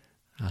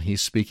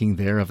 He's speaking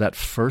there of that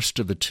first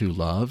of the two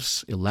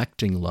loves,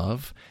 electing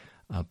love.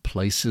 God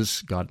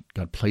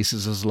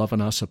places His love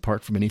in us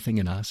apart from anything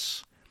in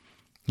us.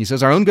 He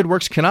says, "Our own good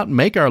works cannot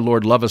make our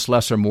Lord love us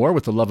less or more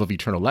with the love of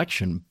eternal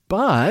election,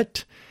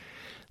 but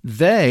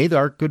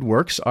our good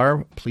works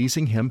are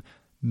pleasing Him,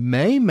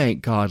 may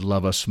make God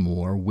love us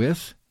more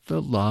with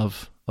the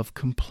love of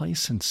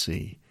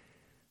complacency,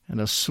 and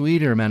a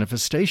sweeter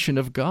manifestation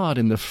of God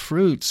in the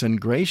fruits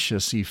and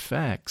gracious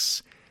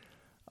effects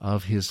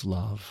of His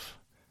love."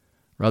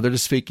 Rather,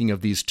 speaking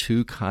of these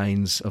two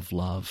kinds of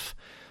love,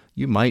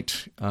 you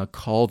might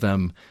call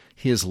them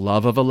His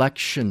love of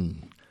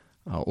election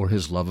or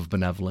His love of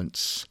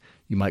benevolence.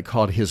 You might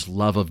call it His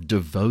love of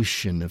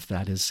devotion, if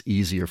that is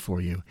easier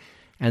for you.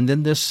 And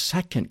then this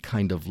second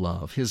kind of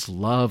love, His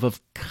love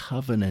of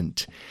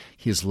covenant,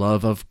 His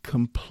love of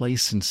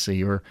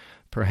complacency, or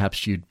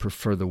perhaps you'd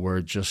prefer the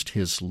word just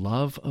His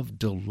love of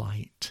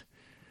delight.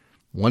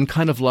 One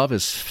kind of love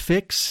is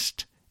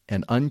fixed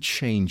and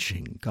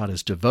unchanging. God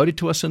is devoted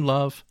to us in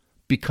love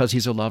because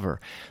He's a lover.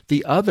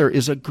 The other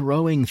is a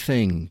growing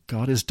thing.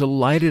 God is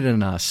delighted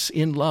in us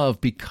in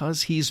love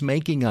because He's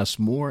making us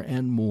more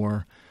and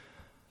more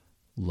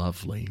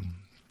lovely.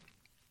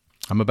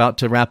 I'm about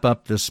to wrap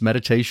up this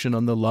meditation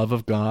on the love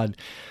of God.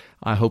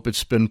 I hope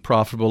it's been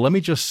profitable. Let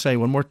me just say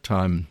one more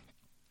time,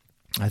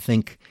 I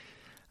think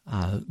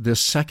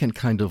this second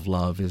kind of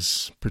love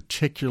is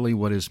particularly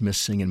what is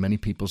missing in many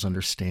people's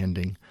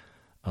understanding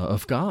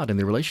of God and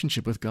their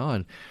relationship with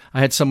God.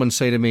 I had someone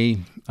say to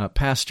me,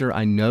 "Pastor,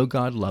 I know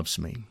God loves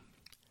me,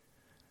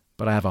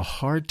 but I have a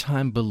hard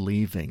time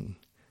believing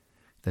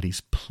that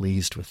He's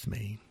pleased with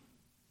me.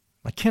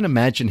 I can't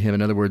imagine Him,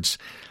 in other words,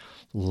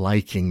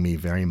 liking me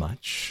very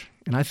much."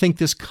 And I think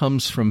this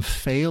comes from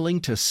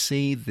failing to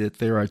see that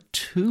there are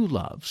two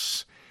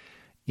loves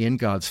in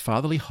God's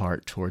fatherly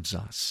heart towards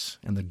us.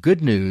 And the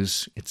good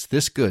news, it's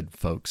this good,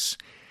 folks,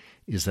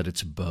 is that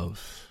it's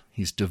both.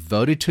 He's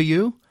devoted to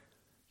you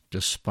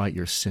despite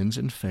your sins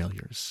and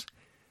failures.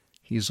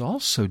 He's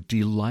also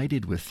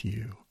delighted with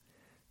you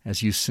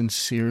as you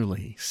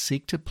sincerely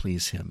seek to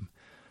please Him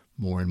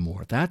more and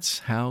more. That's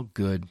how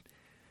good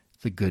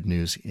the good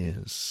news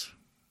is.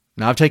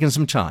 Now, I've taken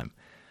some time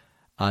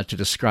to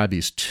describe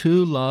these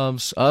two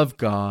loves of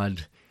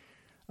God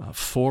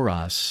for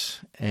us,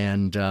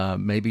 and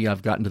maybe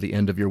I've gotten to the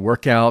end of your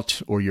workout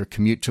or your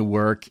commute to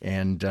work,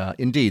 and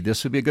indeed,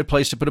 this would be a good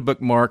place to put a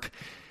bookmark,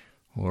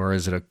 or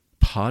is it a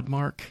pod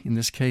mark in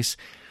this case,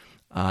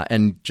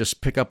 and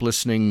just pick up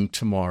listening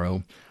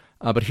tomorrow.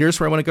 But here's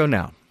where I want to go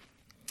now.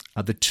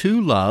 The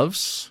two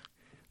loves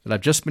that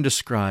I've just been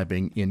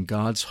describing in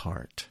God's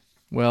heart,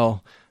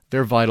 well,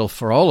 they're vital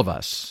for all of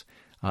us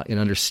in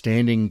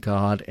understanding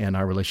God and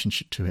our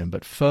relationship to Him.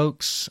 But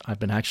folks, I've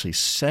been actually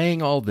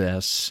saying all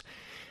this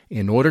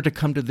in order to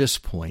come to this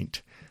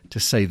point to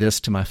say this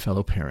to my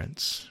fellow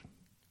parents.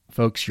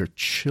 Folks, your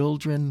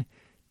children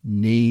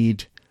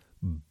need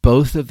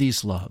both of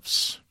these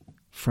loves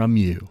from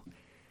you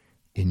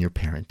in your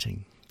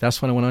parenting.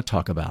 That's what I want to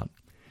talk about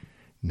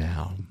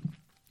now.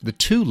 The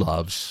two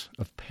loves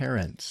of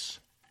parents.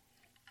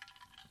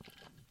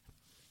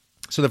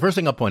 So the first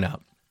thing I'll point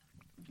out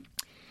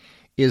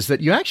is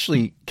that you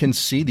actually can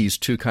see these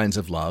two kinds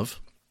of love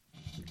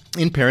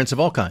in parents of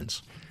all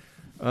kinds,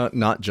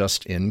 not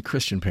just in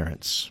Christian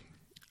parents.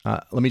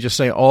 Let me just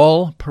say,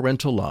 all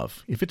parental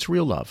love, if it's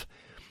real love,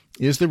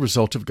 is the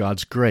result of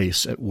God's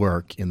grace at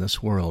work in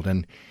this world.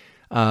 And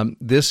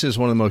this is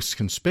one of the most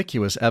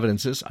conspicuous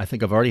evidences, I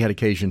think I've already had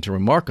occasion to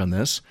remark on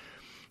this,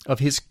 of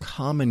His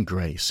common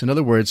grace. In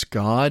other words,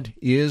 God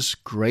is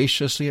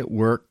graciously at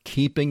work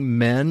keeping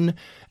men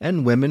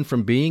and women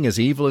from being as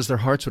evil as their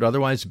hearts would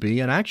otherwise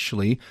be, and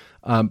actually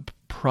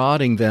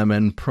prodding them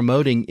and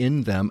promoting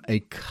in them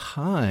a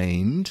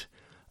kind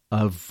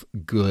of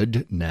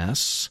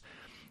goodness.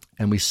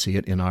 And we see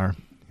it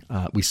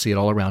we see it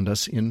all around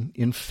us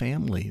in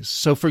families.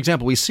 So, for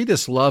example, we see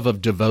this love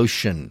of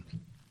devotion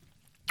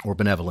or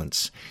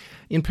benevolence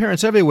In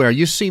parents everywhere,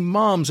 you see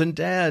moms and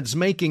dads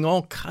making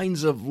all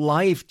kinds of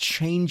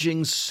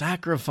life-changing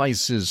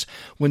sacrifices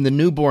when the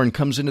newborn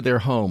comes into their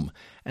home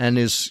and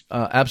is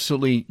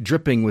absolutely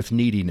dripping with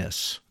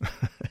neediness.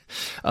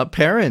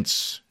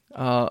 Parents,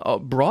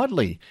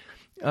 broadly,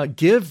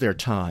 give their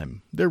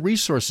time, their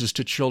resources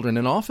to children,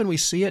 and often we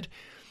see it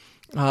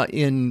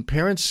in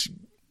parents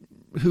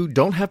who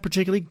don't have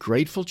particularly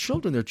grateful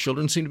children. Their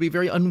children seem to be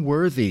very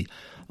unworthy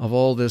of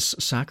all this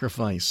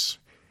sacrifice.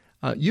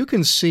 You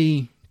can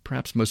see,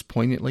 perhaps most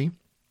poignantly,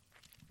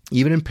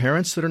 even in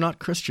parents that are not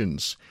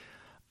Christians,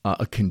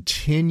 a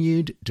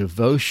continued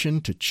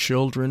devotion to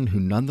children who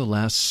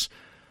nonetheless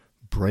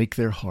break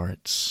their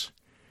hearts.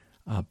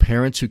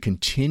 Parents who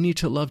continue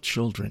to love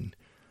children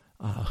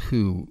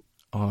who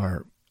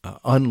are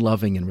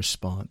unloving in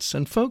response.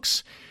 And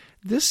folks,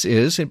 this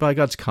is, and by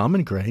God's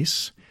common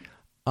grace,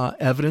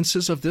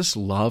 evidences of this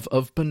love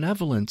of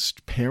benevolence.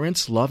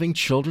 Parents loving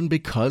children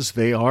because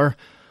they are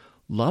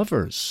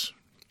lovers.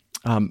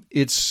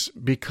 It's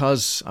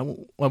because, I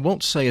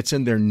won't say it's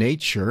in their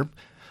nature,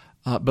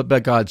 but by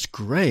God's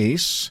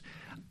grace,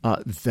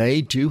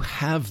 they do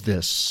have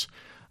this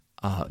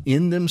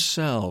in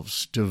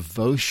themselves,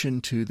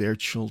 devotion to their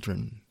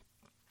children.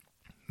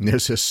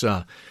 There's this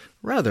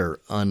rather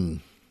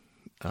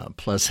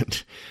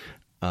unpleasant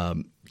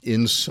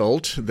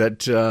insult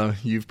that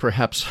you've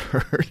perhaps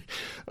heard.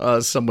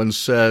 Someone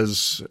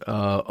says,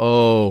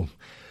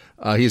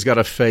 he's got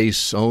a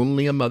face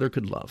only a mother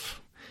could love.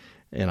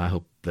 And I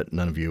hope that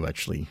none of you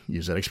actually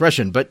use that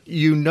expression. But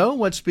you know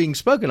what's being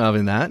spoken of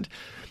in that.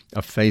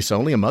 A face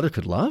only a mother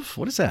could love?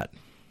 What is that?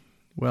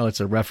 Well, it's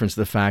a reference to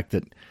the fact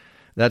that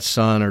that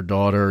son or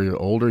daughter,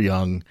 old or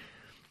young,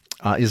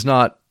 is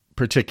not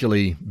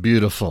particularly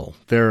beautiful.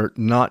 They're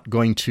not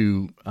going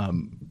to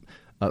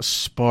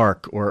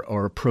spark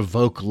or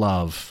provoke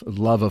love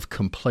of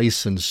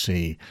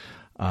complacency,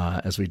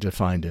 as we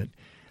defined it.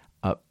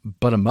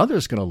 But a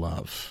mother's going to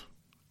love,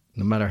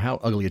 no matter how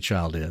ugly a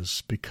child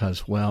is,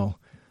 because, well,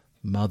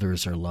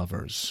 mothers are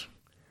lovers.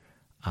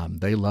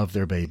 They love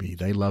their baby.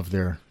 They love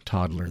their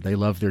toddler. They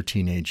love their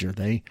teenager.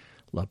 They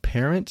love.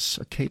 Parents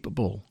are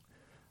capable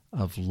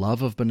of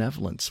love of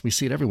benevolence. We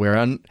see it everywhere.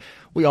 And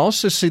we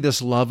also see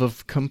this love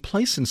of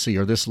complacency,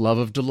 or this love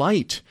of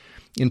delight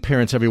in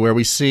parents everywhere.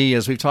 We see,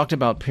 as we've talked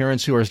about,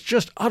 parents who are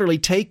just utterly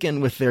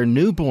taken with their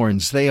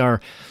newborns. They are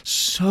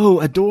so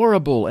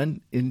adorable.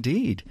 And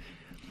indeed,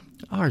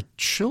 our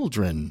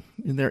children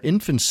in their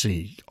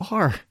infancy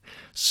are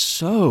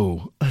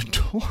so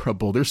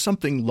adorable. There's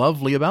something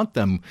lovely about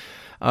them.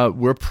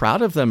 We're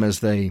proud of them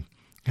as they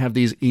have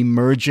these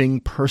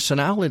emerging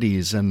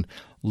personalities and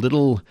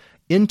little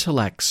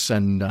intellects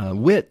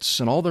and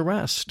wits and all the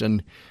rest.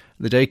 And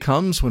the day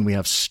comes when we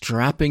have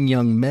strapping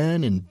young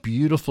men and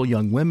beautiful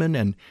young women,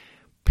 and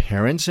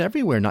parents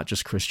everywhere, not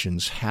just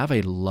Christians, have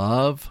a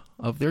love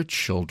of their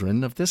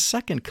children of this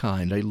second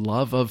kind, a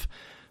love of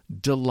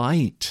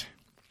delight.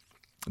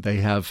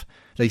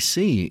 They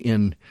see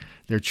in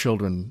their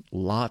children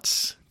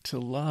lots to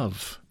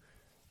love.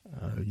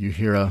 You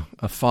hear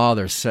a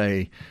father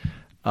say,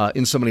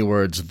 in so many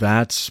words,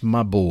 "That's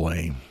my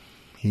boy."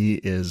 He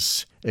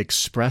is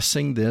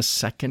expressing this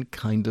second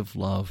kind of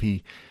love.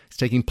 He is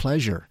taking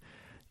pleasure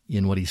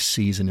in what he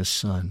sees in his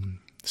son.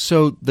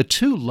 So the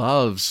two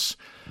loves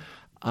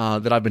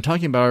that I've been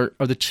talking about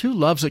are the two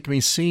loves that can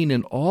be seen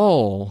in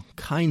all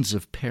kinds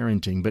of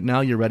parenting. But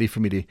now you're ready for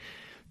me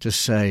to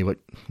say what,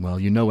 well,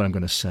 you know what I'm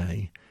going to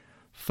say.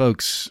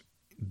 Folks,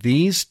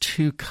 these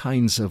two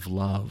kinds of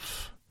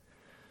love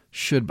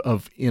should,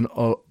 of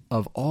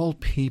all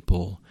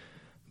people,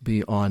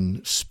 be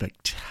on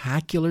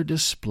spectacular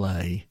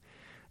display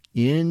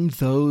in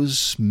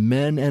those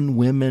men and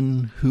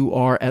women who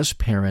are, as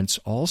parents,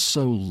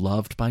 also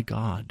loved by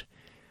God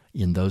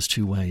in those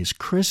two ways.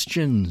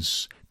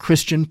 Christians,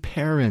 Christian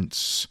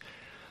parents,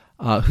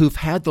 who've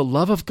had the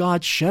love of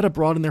God shed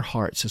abroad in their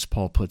hearts, as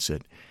Paul puts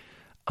it,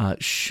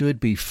 should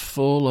be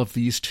full of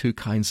these two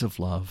kinds of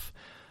love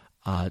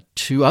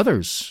to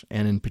others,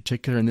 and in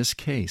particular in this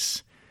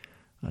case,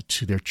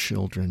 to their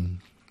children.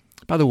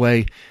 By the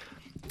way,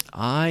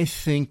 I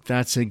think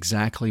that's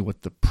exactly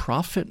what the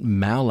prophet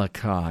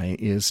Malachi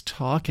is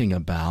talking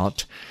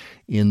about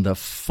in the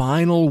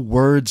final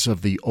words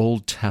of the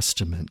Old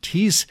Testament.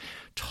 He's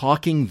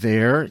talking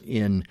there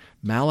in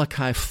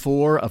Malachi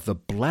 4 of the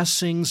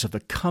blessings of the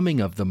coming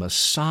of the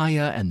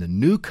Messiah and the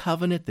new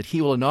covenant that he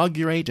will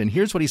inaugurate. And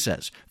here's what he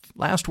says,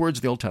 last words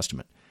of the Old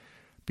Testament.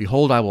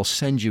 "Behold, I will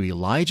send you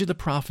Elijah the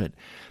prophet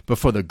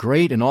before the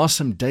great and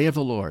awesome day of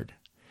the Lord.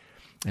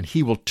 And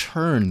he will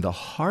turn the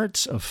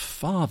hearts of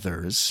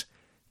fathers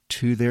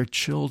to their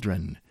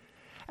children,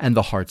 and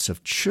the hearts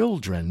of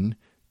children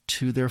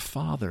to their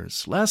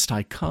fathers, lest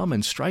I come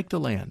and strike the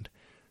land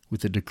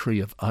with a decree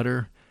of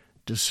utter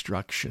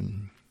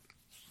destruction."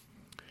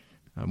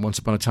 Once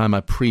upon a time,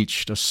 I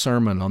preached a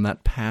sermon on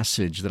that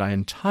passage that I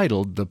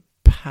entitled "The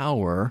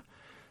Power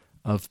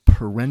of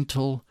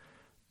Parental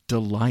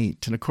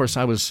Delight." And of course,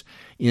 I was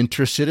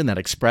interested in that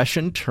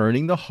expression,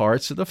 turning the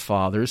hearts of the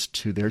fathers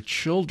to their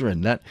children.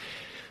 That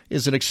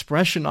is an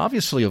expression,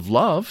 obviously, of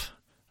love,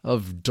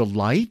 of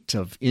delight,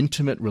 of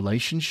intimate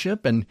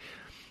relationship. And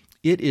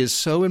it is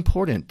so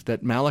important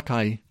that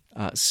Malachi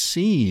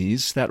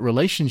sees that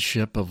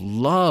relationship of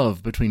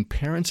love between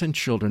parents and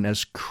children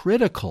as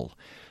critical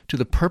to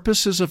the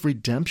purposes of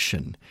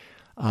redemption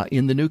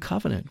in the new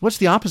covenant. What's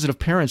the opposite of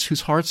parents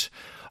whose hearts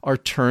are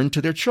turned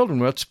to their children?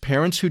 Well, it's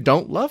parents who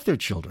don't love their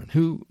children,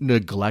 who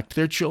neglect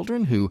their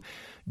children, who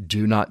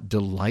do not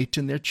delight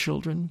in their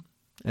children,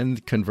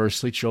 and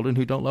conversely, children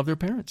who don't love their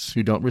parents,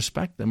 who don't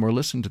respect them or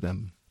listen to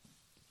them.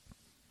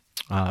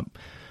 Of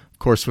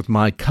course, with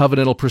my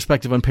covenantal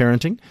perspective on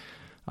parenting,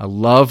 I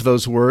love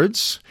those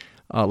words,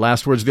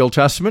 last words of the Old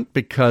Testament,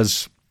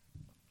 because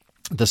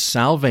the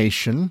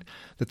salvation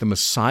that the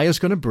Messiah is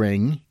going to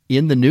bring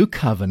in the new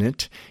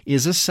covenant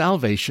is a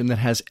salvation that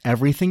has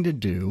everything to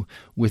do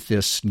with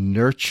this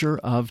nurture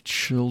of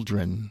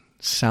children.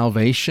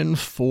 Salvation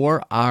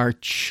for our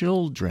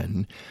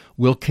children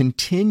will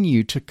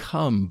continue to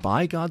come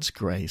by God's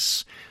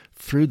grace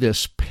through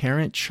this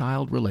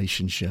parent-child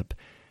relationship,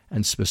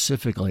 and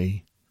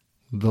specifically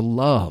the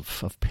love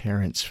of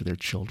parents for their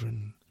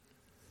children.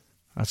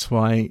 That's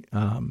why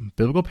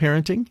biblical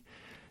parenting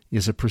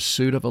is a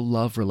pursuit of a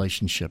love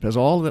relationship. As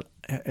all that,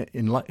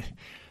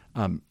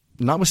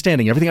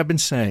 notwithstanding everything I've been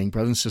saying,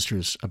 brothers and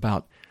sisters,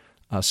 about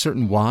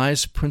certain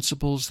wise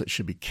principles that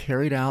should be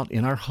carried out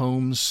in our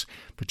homes,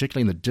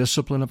 particularly in the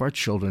discipline of our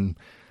children,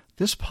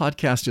 this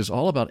podcast is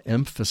all about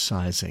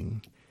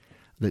emphasizing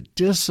that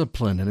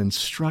discipline and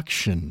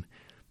instruction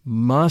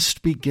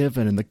must be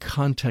given in the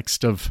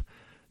context of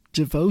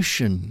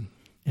devotion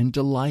and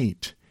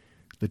delight,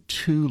 the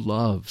two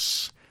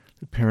loves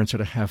that parents are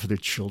to have for their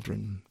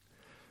children.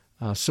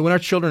 So when our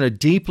children are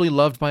deeply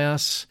loved by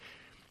us,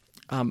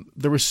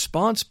 the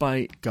response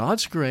by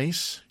God's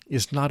grace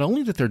is not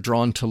only that they're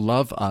drawn to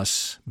love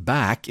us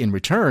back in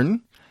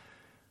return,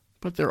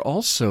 but they're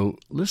also,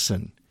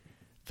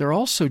 they're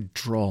also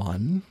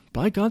drawn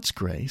by God's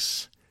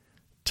grace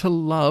to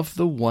love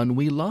the one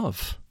we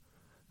love,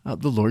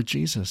 the Lord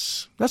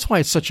Jesus. That's why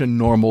it's such a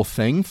normal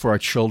thing for our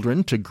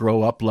children to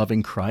grow up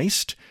loving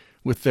Christ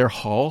with their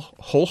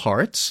whole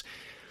hearts.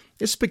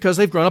 It's because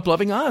they've grown up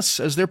loving us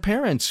as their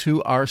parents,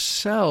 who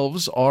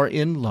ourselves are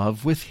in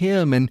love with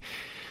Him. And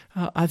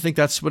I think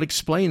that's what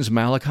explains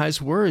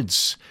Malachi's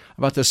words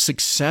about the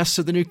success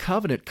of the new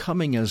covenant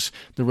coming as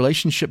the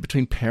relationship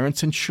between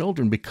parents and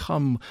children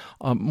become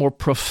more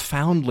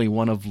profoundly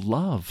one of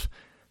love.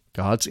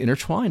 God's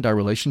intertwined our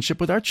relationship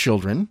with our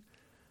children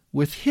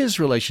with His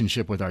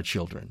relationship with our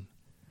children.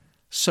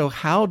 So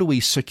how do we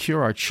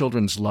secure our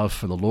children's love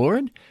for the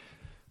Lord?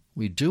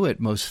 We do it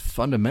most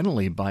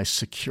fundamentally by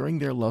securing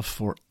their love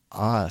for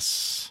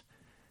us.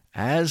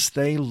 As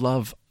they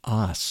love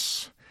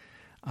us,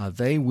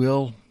 they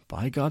will,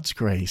 by God's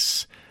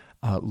grace,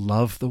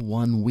 love the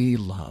one we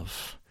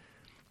love.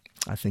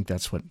 I think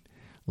that's what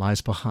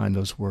lies behind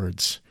those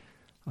words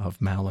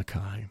of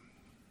Malachi.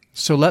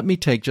 So let me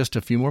take just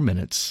a few more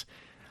minutes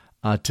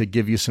to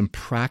give you some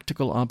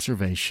practical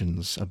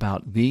observations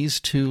about these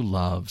two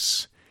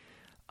loves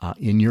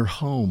in your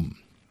home,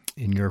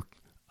 in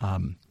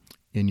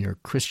your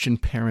Christian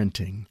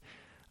parenting.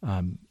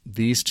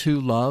 These two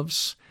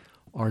loves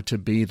are to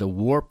be the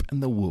warp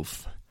and the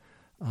woof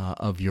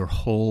of your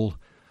whole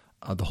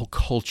the whole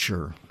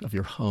culture of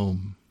your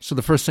home. So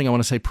the first thing I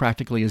want to say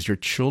practically is your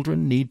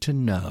children need to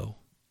know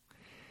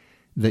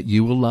that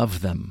you will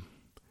love them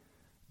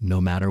no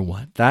matter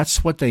what.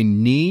 That's what they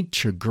need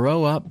to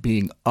grow up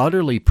being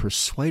utterly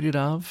persuaded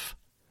of,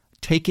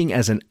 taking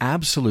as an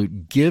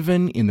absolute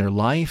given in their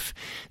life.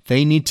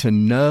 They need to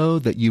know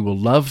that you will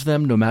love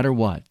them no matter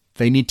what.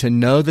 They need to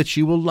know that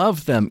you will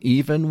love them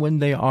even when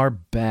they are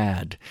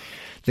bad.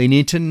 They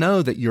need to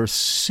know that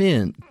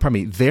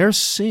their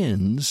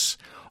sins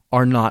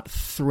are not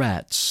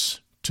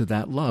threats to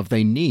that love.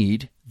 They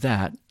need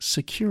that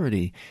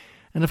security.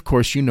 And of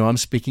course, I'm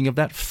speaking of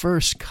that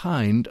first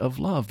kind of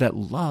love, that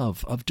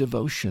love of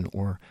devotion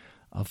or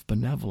of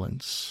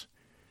benevolence.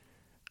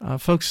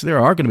 Folks, there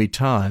are going to be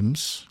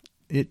times,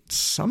 it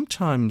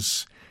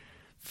sometimes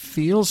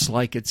feels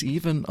like it's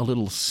even a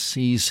little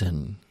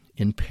season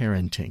in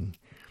parenting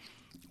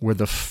where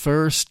the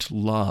first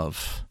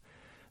love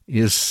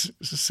is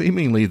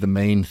seemingly the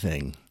main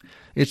thing.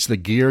 It's the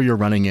gear you're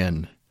running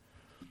in.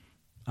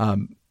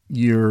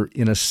 You're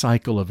in a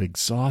cycle of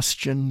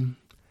exhaustion.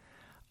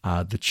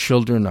 The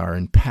children are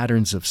in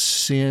patterns of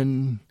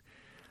sin.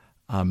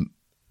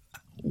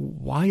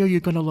 Why are you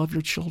going to love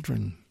your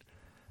children?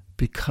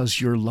 Because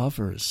you're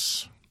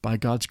lovers by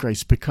God's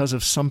grace, because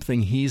of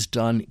something He's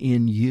done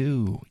in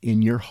you,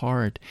 in your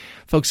heart.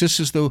 Folks, this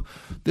is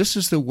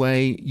the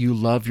way you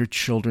love your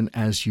children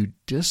as you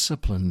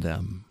discipline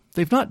them.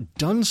 They've not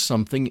done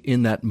something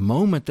in that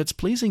moment that's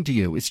pleasing to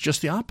you. It's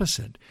just the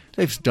opposite.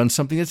 They've done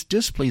something that's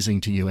displeasing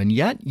to you, and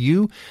yet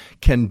you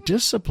can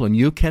discipline,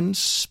 you can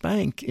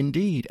spank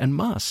indeed, and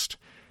must,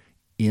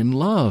 in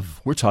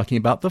love. We're talking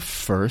about the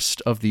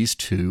first of these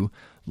two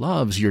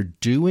loves. You're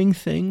doing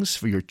things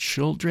for your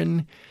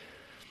children.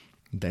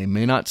 They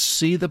may not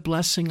see the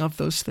blessing of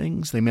those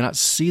things. They may not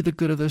see the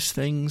good of those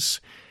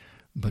things,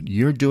 but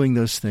you're doing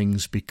those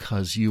things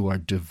because you are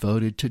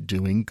devoted to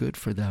doing good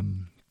for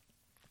them.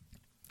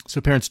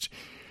 So parents,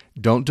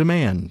 don't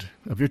demand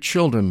of your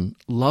children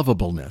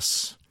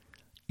lovableness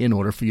in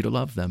order for you to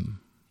love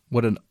them.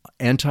 What an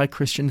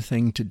anti-Christian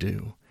thing to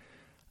do.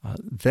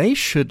 They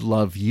should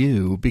love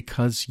you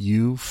because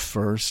you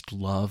first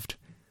loved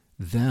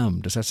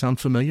them. Does that sound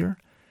familiar?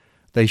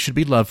 They should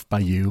be loved by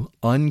you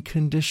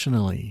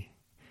unconditionally.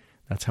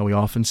 That's how we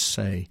often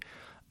speak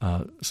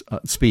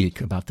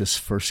about this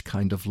first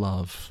kind of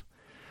love.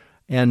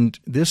 And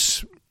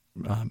this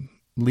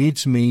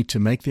leads me to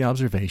make the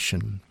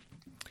observation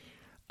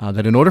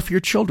that in order for your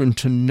children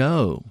to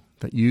know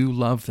that you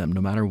love them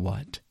no matter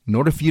what, in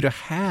order for you to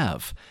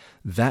have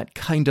that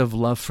kind of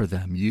love for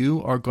them,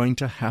 you are going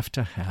to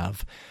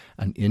have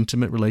an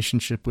intimate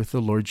relationship with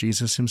the Lord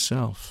Jesus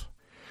himself,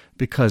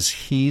 because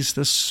he's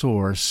the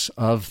source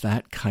of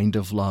that kind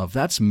of love.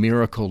 That's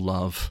miracle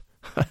love.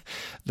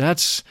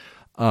 That's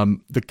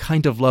the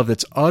kind of love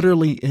that's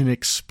utterly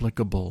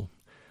inexplicable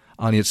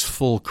on its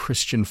full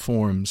Christian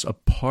forms,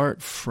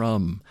 apart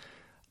from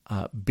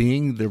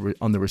being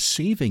on the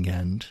receiving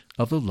end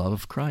of the love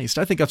of Christ.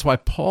 I think that's why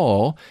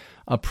Paul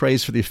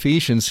prays for the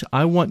Ephesians,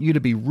 I want you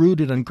to be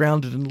rooted and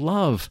grounded in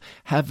love,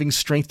 having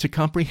strength to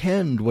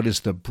comprehend what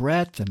is the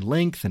breadth and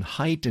length and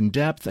height and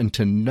depth, and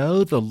to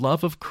know the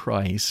love of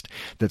Christ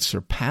that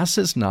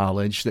surpasses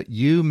knowledge, that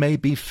you may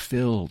be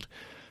filled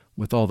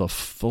with all the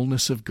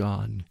fullness of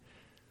God.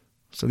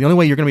 So the only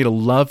way you're going to be able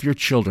to love your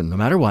children, no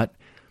matter what,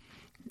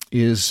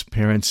 is,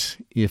 parents,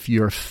 if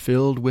you're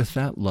filled with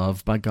that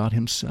love by God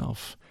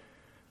himself,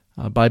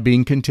 by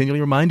being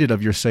continually reminded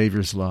of your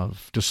Savior's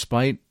love,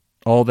 despite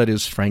all that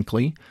is,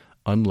 frankly,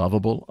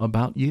 unlovable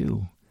about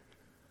you.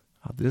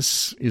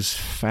 This is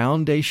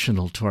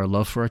foundational to our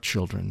love for our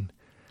children.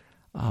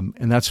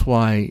 And that's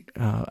why,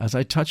 as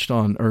I touched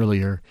on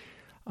earlier,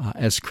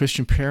 as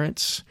Christian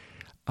parents,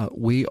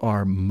 we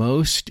are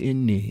most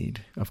in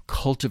need of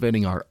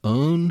cultivating our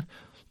own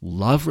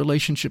love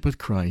relationship with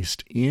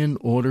Christ in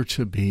order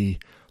to be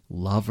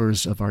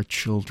lovers of our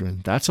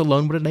children. That's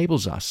alone what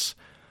enables us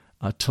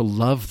to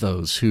love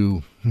those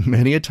who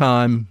many a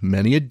time,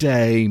 many a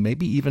day,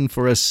 maybe even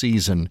for a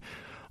season,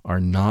 are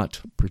not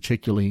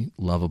particularly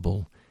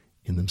lovable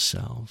in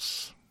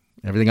themselves.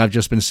 Everything I've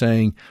just been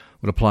saying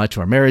would apply to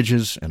our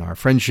marriages and our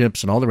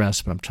friendships and all the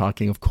rest, but I'm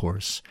talking, of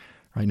course,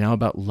 right now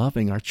about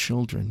loving our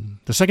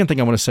children. The second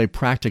thing I want to say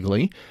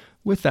practically,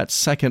 with that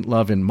second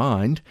love in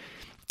mind,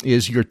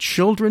 is your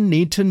children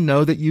need to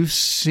know that you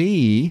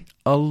see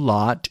a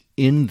lot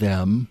in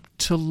them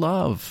to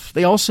love.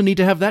 They also need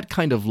to have that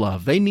kind of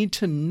love. They need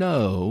to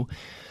know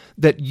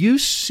that you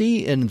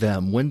see in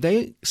them when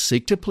they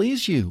seek to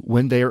please you,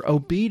 when they are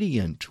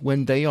obedient,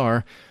 when they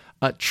are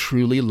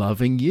truly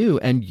loving you,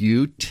 and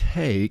you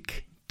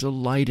take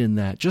delight in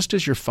that, just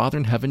as your Father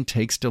in heaven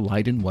takes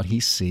delight in what he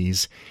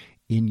sees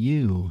in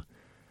you.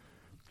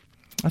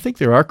 I think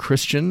there are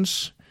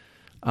Christians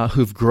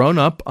who've grown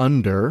up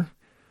under,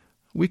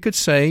 we could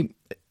say,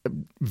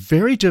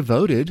 very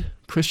devoted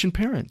Christian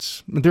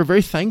parents. They're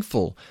very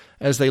thankful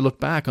as they look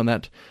back on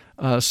that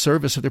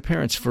service of their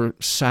parents for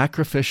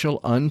sacrificial,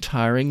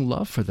 untiring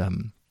love for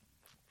them.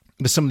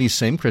 But some of these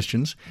same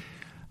Christians,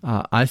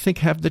 I think,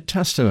 have the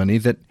testimony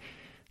that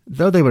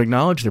though they would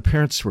acknowledge their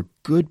parents were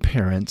good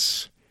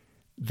parents,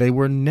 they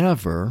were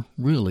never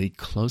really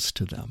close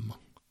to them.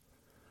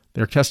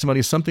 Their testimony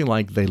is something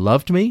like, they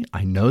loved me,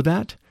 I know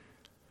that,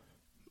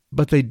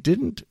 but they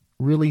didn't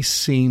really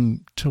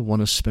seem to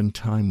want to spend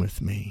time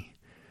with me.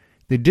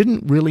 They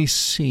didn't really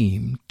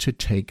seem to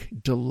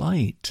take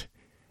delight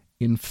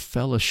in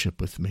fellowship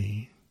with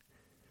me.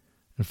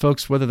 And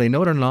folks, whether they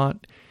know it or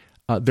not,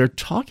 they're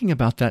talking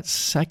about that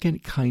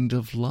second kind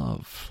of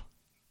love,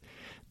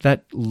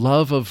 that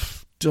love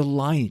of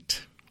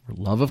delight, or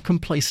love of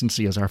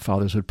complacency, as our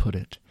fathers would put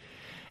it.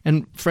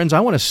 And friends, I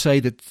want to say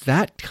that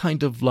that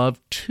kind of love,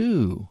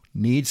 too,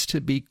 needs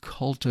to be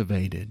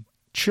cultivated.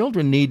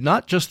 Children need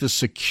not just the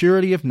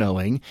security of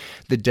knowing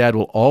that Dad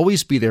will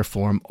always be there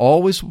for them,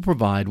 always will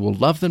provide, will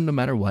love them no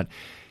matter what.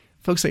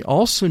 Folks, they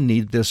also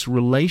need this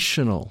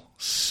relational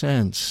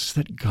sense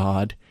that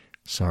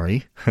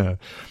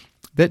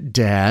that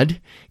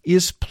Dad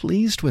is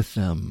pleased with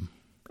them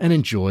and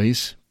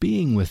enjoys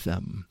being with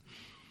them.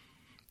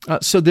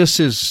 So this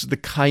is the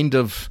kind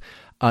of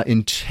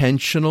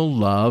intentional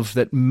love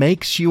that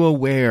makes you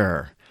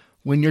aware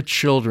when your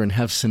children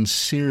have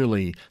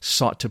sincerely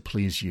sought to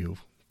please you.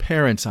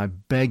 Parents, I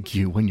beg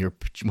you, when your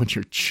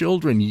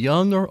children,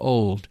 young or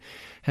old,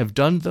 have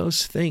done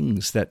those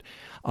things that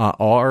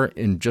are,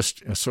 in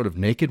just a sort of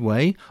naked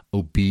way,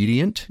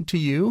 obedient to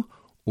you,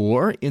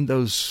 or in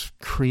those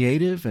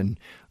creative and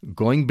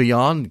going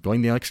beyond,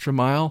 going the extra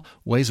mile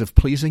ways of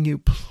pleasing you,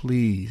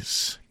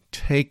 please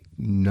take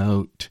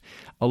note.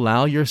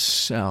 Allow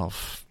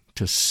yourself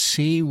to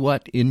see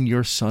what in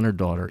your son or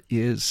daughter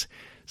is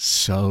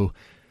so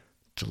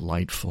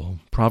delightful.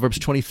 Proverbs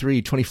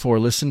 23:24,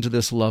 listen to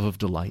this love of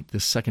delight,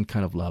 this second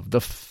kind of love.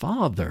 The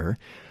father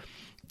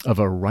of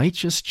a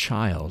righteous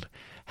child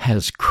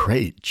has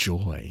great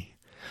joy,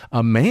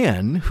 A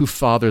man who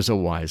fathers a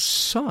wise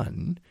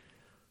son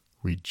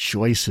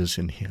rejoices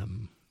in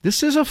him.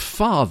 This is a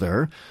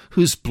father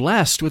who's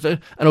blessed with an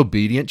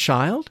obedient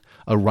child,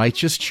 a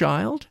righteous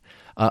child,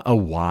 a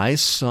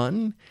wise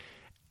son,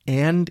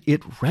 and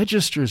it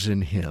registers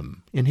in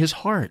him, in his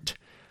heart,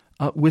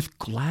 with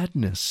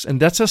gladness. And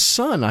that's a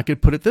son, I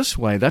could put it this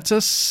way, that's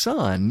a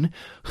son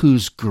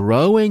who's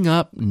growing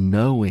up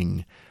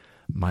knowing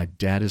my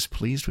dad is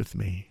pleased with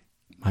me.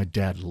 My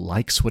dad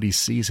likes what he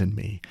sees in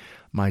me.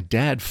 My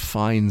dad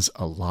finds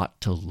a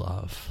lot to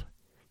love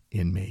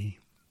in me.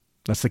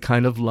 That's the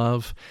kind of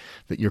love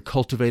that you're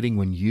cultivating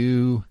when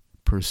you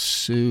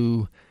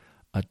pursue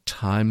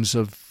times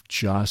of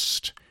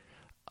just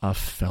a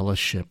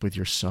fellowship with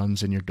your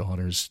sons and your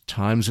daughters,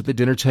 times at the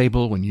dinner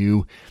table when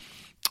you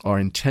are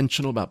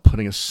intentional about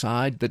putting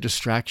aside the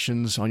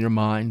distractions on your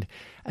mind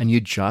and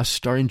you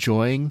just are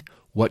enjoying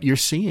what you're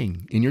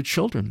seeing in your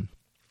children.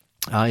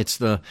 It's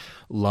the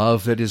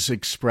love that is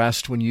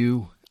expressed when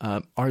you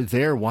are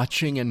there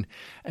watching and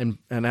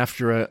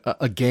after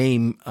a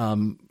game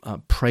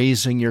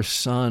praising your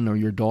son or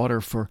your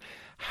daughter for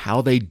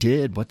how they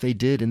did, what they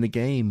did in the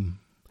game.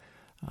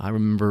 I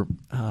remember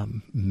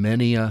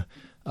many a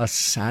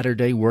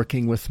Saturday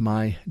working with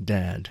my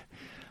dad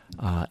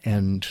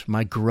and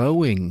my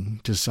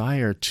growing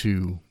desire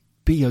to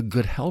be a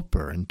good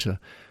helper and to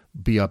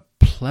be a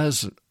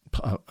pleasure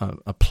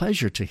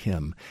to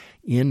him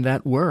in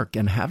that work,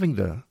 and having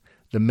the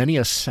many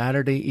a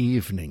Saturday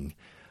evening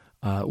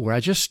where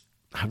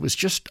I was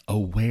just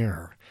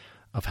aware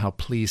of how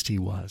pleased he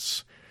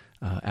was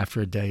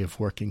after a day of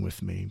working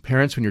with me.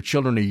 Parents, when your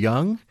children are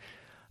young,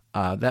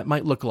 that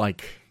might look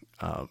like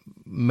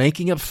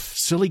making up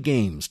silly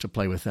games to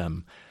play with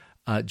them,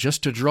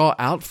 just to draw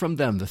out from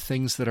them the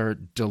things that are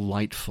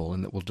delightful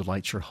and that will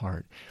delight your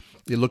heart.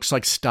 It looks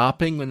like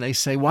stopping when they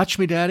say, "Watch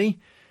me, Daddy,"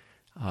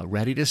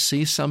 ready to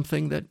see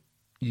something that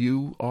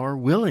you are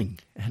willing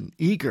and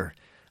eager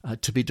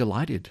to be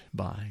delighted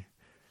by.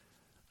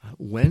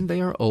 When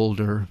they are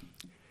older,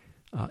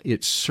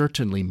 it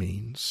certainly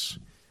means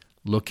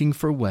looking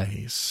for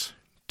ways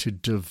to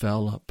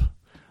develop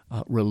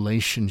a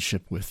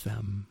relationship with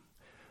them,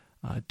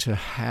 to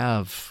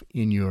have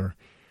in your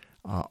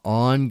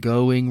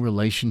ongoing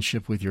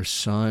relationship with your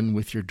son,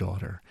 with your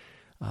daughter,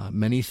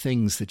 many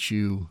things that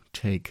you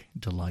take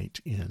delight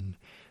in.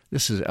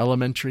 This is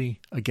elementary,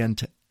 again,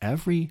 to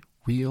every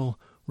real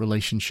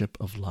relationship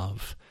of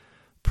love.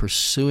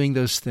 Pursuing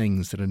those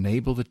things that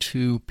enable the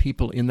two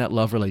people in that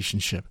love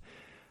relationship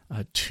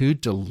to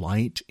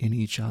delight in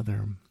each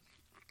other.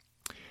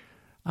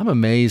 I'm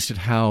amazed at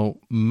how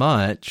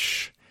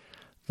much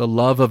the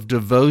love of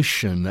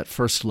devotion, that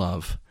first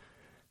love,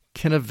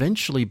 can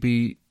eventually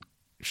be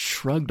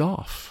shrugged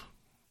off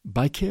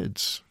by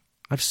kids.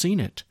 I've seen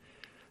it.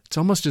 It's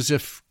almost as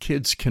if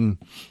kids can,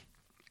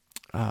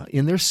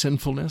 in their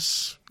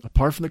sinfulness,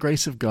 apart from the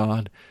grace of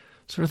God,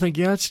 sort of think,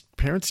 yeah, it's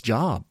parents'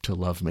 job to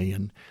love me,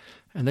 and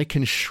they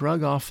can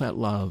shrug off that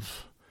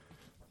love.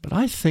 But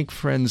I think,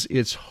 friends,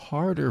 it's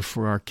harder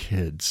for our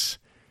kids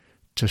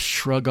to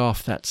shrug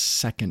off that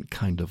second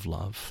kind of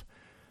love,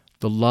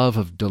 the love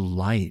of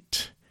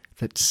delight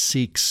that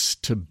seeks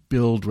to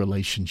build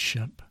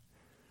relationship.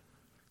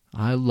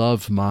 I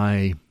love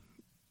my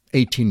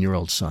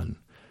 18-year-old son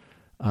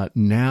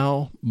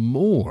now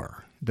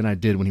more than I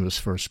did when he was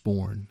first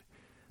born.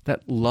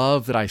 That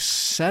love that I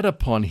set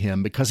upon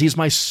him because he's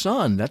my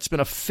son, that's been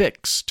a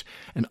fixed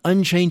and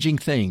unchanging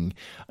thing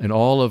in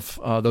all of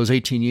those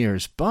 18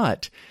 years.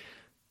 But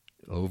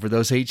over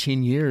those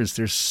 18 years,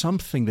 there's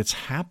something that's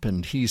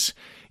happened. He's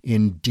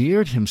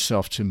endeared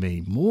himself to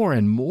me more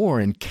and more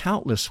in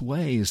countless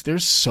ways.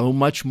 There's so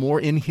much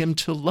more in him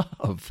to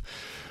love.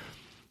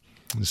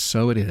 And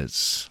so it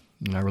is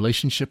in our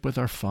relationship with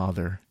our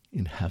Father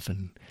in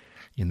heaven,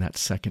 in that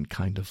second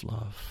kind of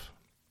love.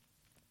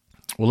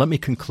 Well, let me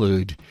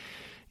conclude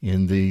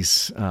in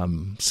these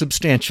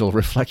substantial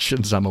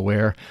reflections, I'm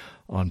aware,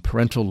 on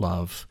parental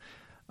love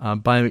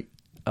by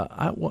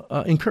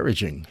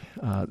encouraging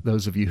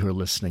those of you who are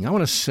listening. I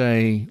want to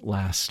say,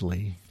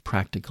 lastly,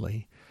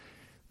 practically,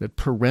 that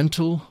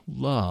parental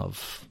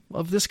love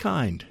of this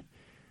kind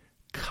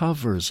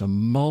covers a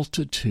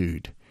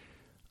multitude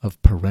of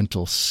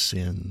parental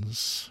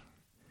sins.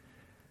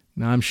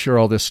 Now, I'm sure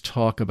all this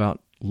talk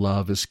about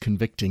love is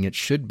convicting. It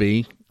should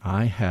be.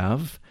 I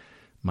have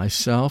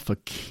myself a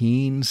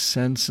keen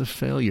sense of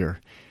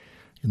failure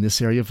in this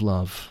area of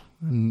love.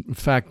 And in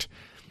fact,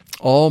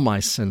 all my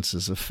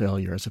senses of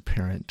failure as a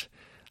parent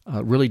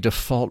really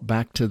default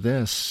back to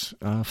this,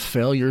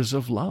 failures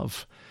of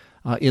love.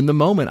 In the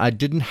moment, I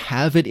didn't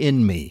have it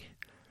in me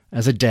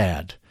as a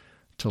dad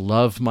to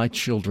love my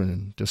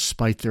children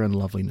despite their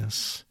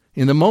unloveliness.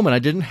 In the moment, I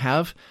didn't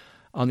have,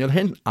 on the other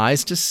hand,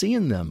 eyes to see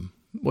in them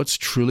what's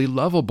truly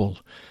lovable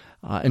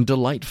and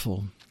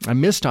delightful. I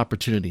missed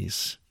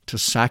opportunities to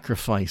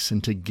sacrifice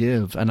and to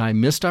give, and I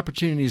missed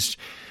opportunities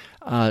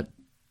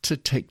to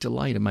take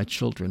delight in my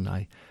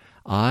children.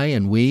 I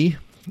and we,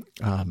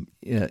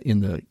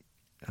 in the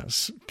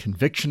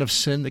conviction of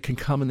sin that can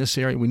come in this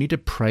area, we need to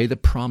pray the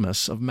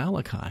promise of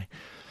Malachi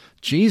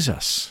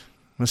Jesus,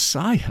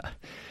 Messiah,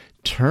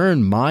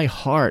 turn my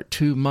heart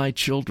to my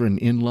children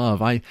in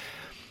love.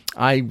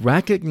 I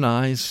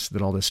recognize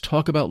that all this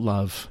talk about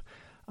love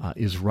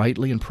is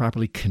rightly and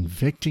properly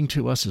convicting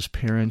to us as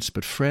parents.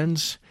 But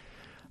friends,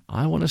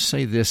 I want to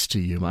say this to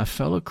you, my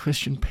fellow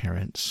Christian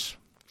parents.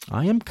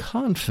 I am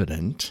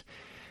confident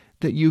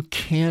that you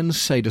can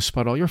say,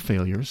 despite all your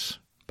failures,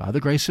 by the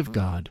grace of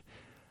God,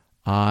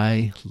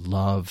 I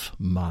love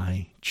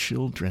my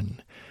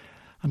children.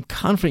 I'm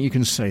confident you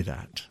can say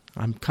that.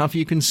 I'm confident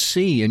you can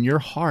see in your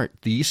heart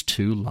these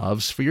two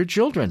loves for your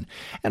children.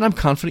 And I'm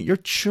confident your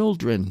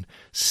children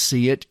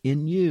see it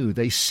in you.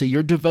 They see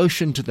your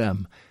devotion to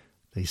them.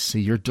 They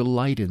see your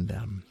delight in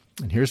them.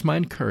 And here's my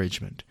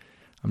encouragement.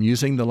 I'm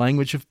using the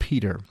language of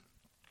Peter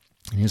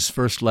in his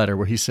first letter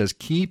where he says,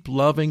 keep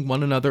loving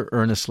one another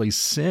earnestly,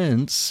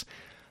 since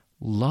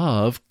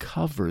love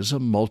covers a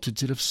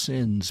multitude of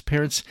sins.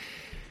 Parents,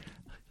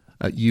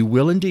 you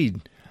will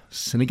indeed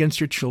sin against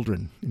your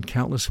children in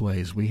countless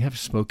ways. We have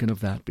spoken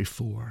of that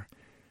before.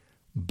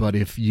 But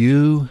if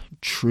you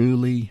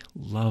truly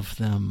love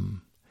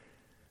them,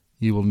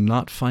 they will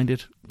not find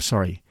it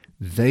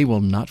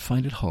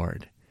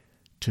hard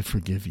to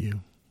forgive you.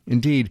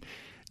 Indeed,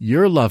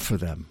 your love for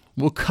them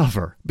will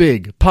cover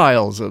big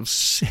piles of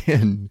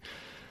sin.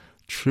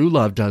 True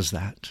love does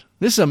that.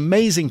 This is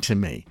amazing to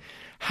me,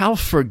 how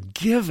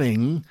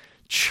forgiving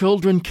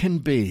children can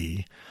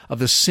be of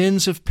the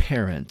sins of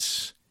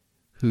parents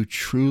who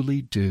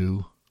truly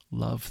do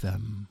love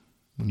them.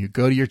 When you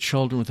go to your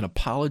children with an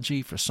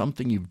apology for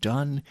something you've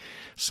done,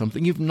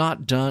 something you've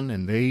not done,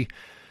 and they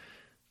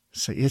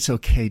say, it's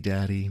okay,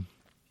 Daddy.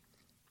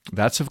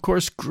 That's, of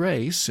course,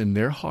 grace in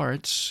their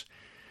hearts,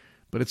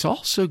 but it's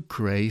also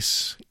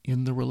grace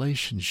in the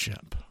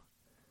relationship.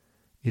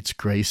 It's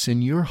grace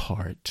in your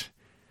heart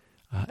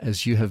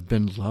as you have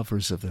been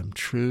lovers of them,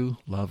 true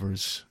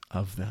lovers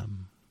of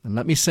them. And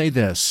let me say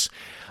this.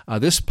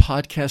 This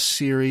podcast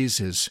series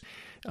is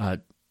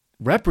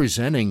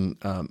representing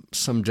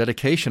some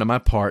dedication on my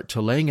part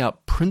to laying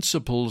out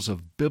principles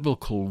of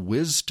biblical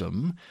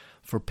wisdom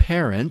for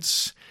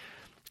parents.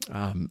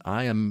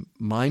 I am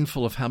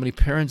mindful of how many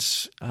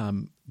parents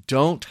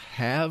don't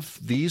have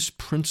these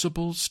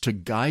principles to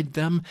guide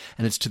them,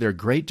 and it's to their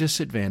great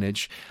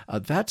disadvantage.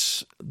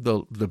 That's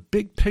the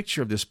big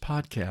picture of this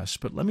podcast.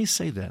 But let me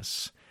say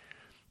this.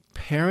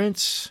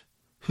 Parents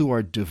who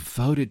are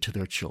devoted to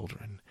their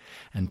children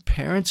and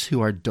parents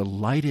who are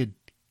delighted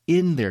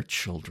in their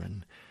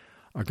children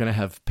are going to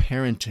have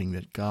parenting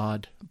that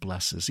God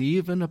blesses,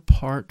 even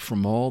apart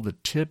from all the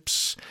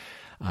tips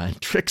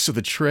and tricks of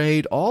the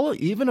trade,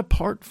 even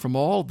apart from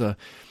all the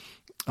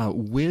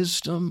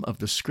wisdom of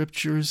the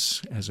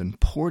Scriptures, as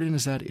important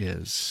as that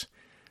is.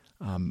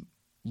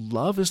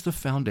 Love is the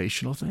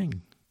foundational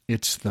thing.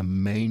 It's the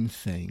main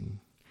thing.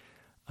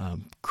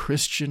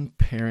 Christian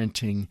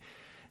parenting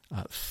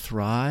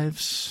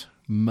thrives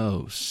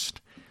most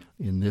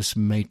in this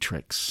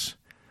matrix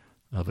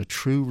of a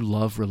true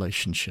love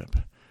relationship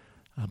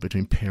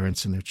between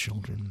parents and their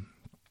children.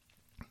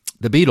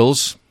 The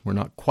Beatles were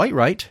not quite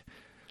right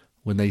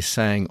when they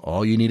sang,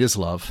 all you need is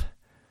love.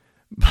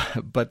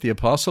 But the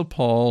Apostle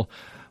Paul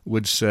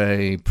would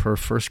say, per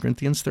 1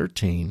 Corinthians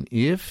 13,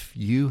 if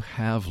you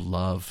have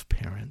love,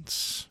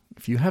 parents,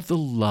 if you have the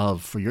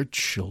love for your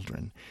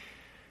children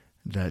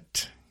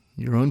that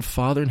your own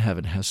Father in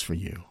heaven has for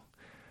you,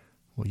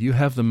 well, you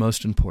have the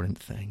most important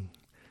thing.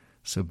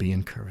 So be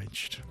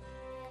encouraged.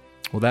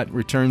 Well, that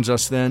returns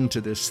us then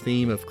to this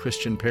theme of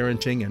Christian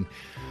parenting,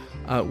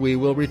 and we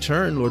will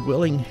return, Lord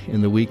willing,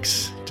 in the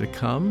weeks to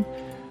come.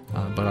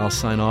 But I'll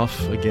sign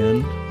off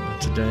again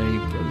today.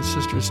 Brothers and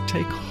sisters,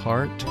 take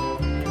heart.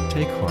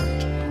 Take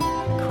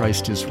heart.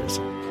 Christ is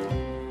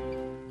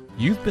risen.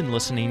 You've been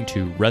listening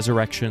to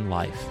Resurrection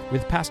Life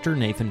with Pastor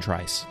Nathan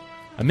Trice,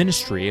 a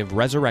ministry of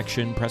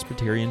Resurrection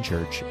Presbyterian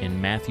Church in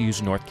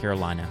Matthews, North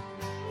Carolina.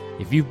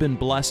 If you've been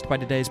blessed by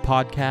today's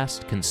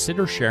podcast,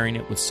 consider sharing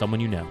it with someone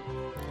you know.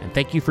 And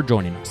thank you for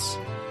joining us.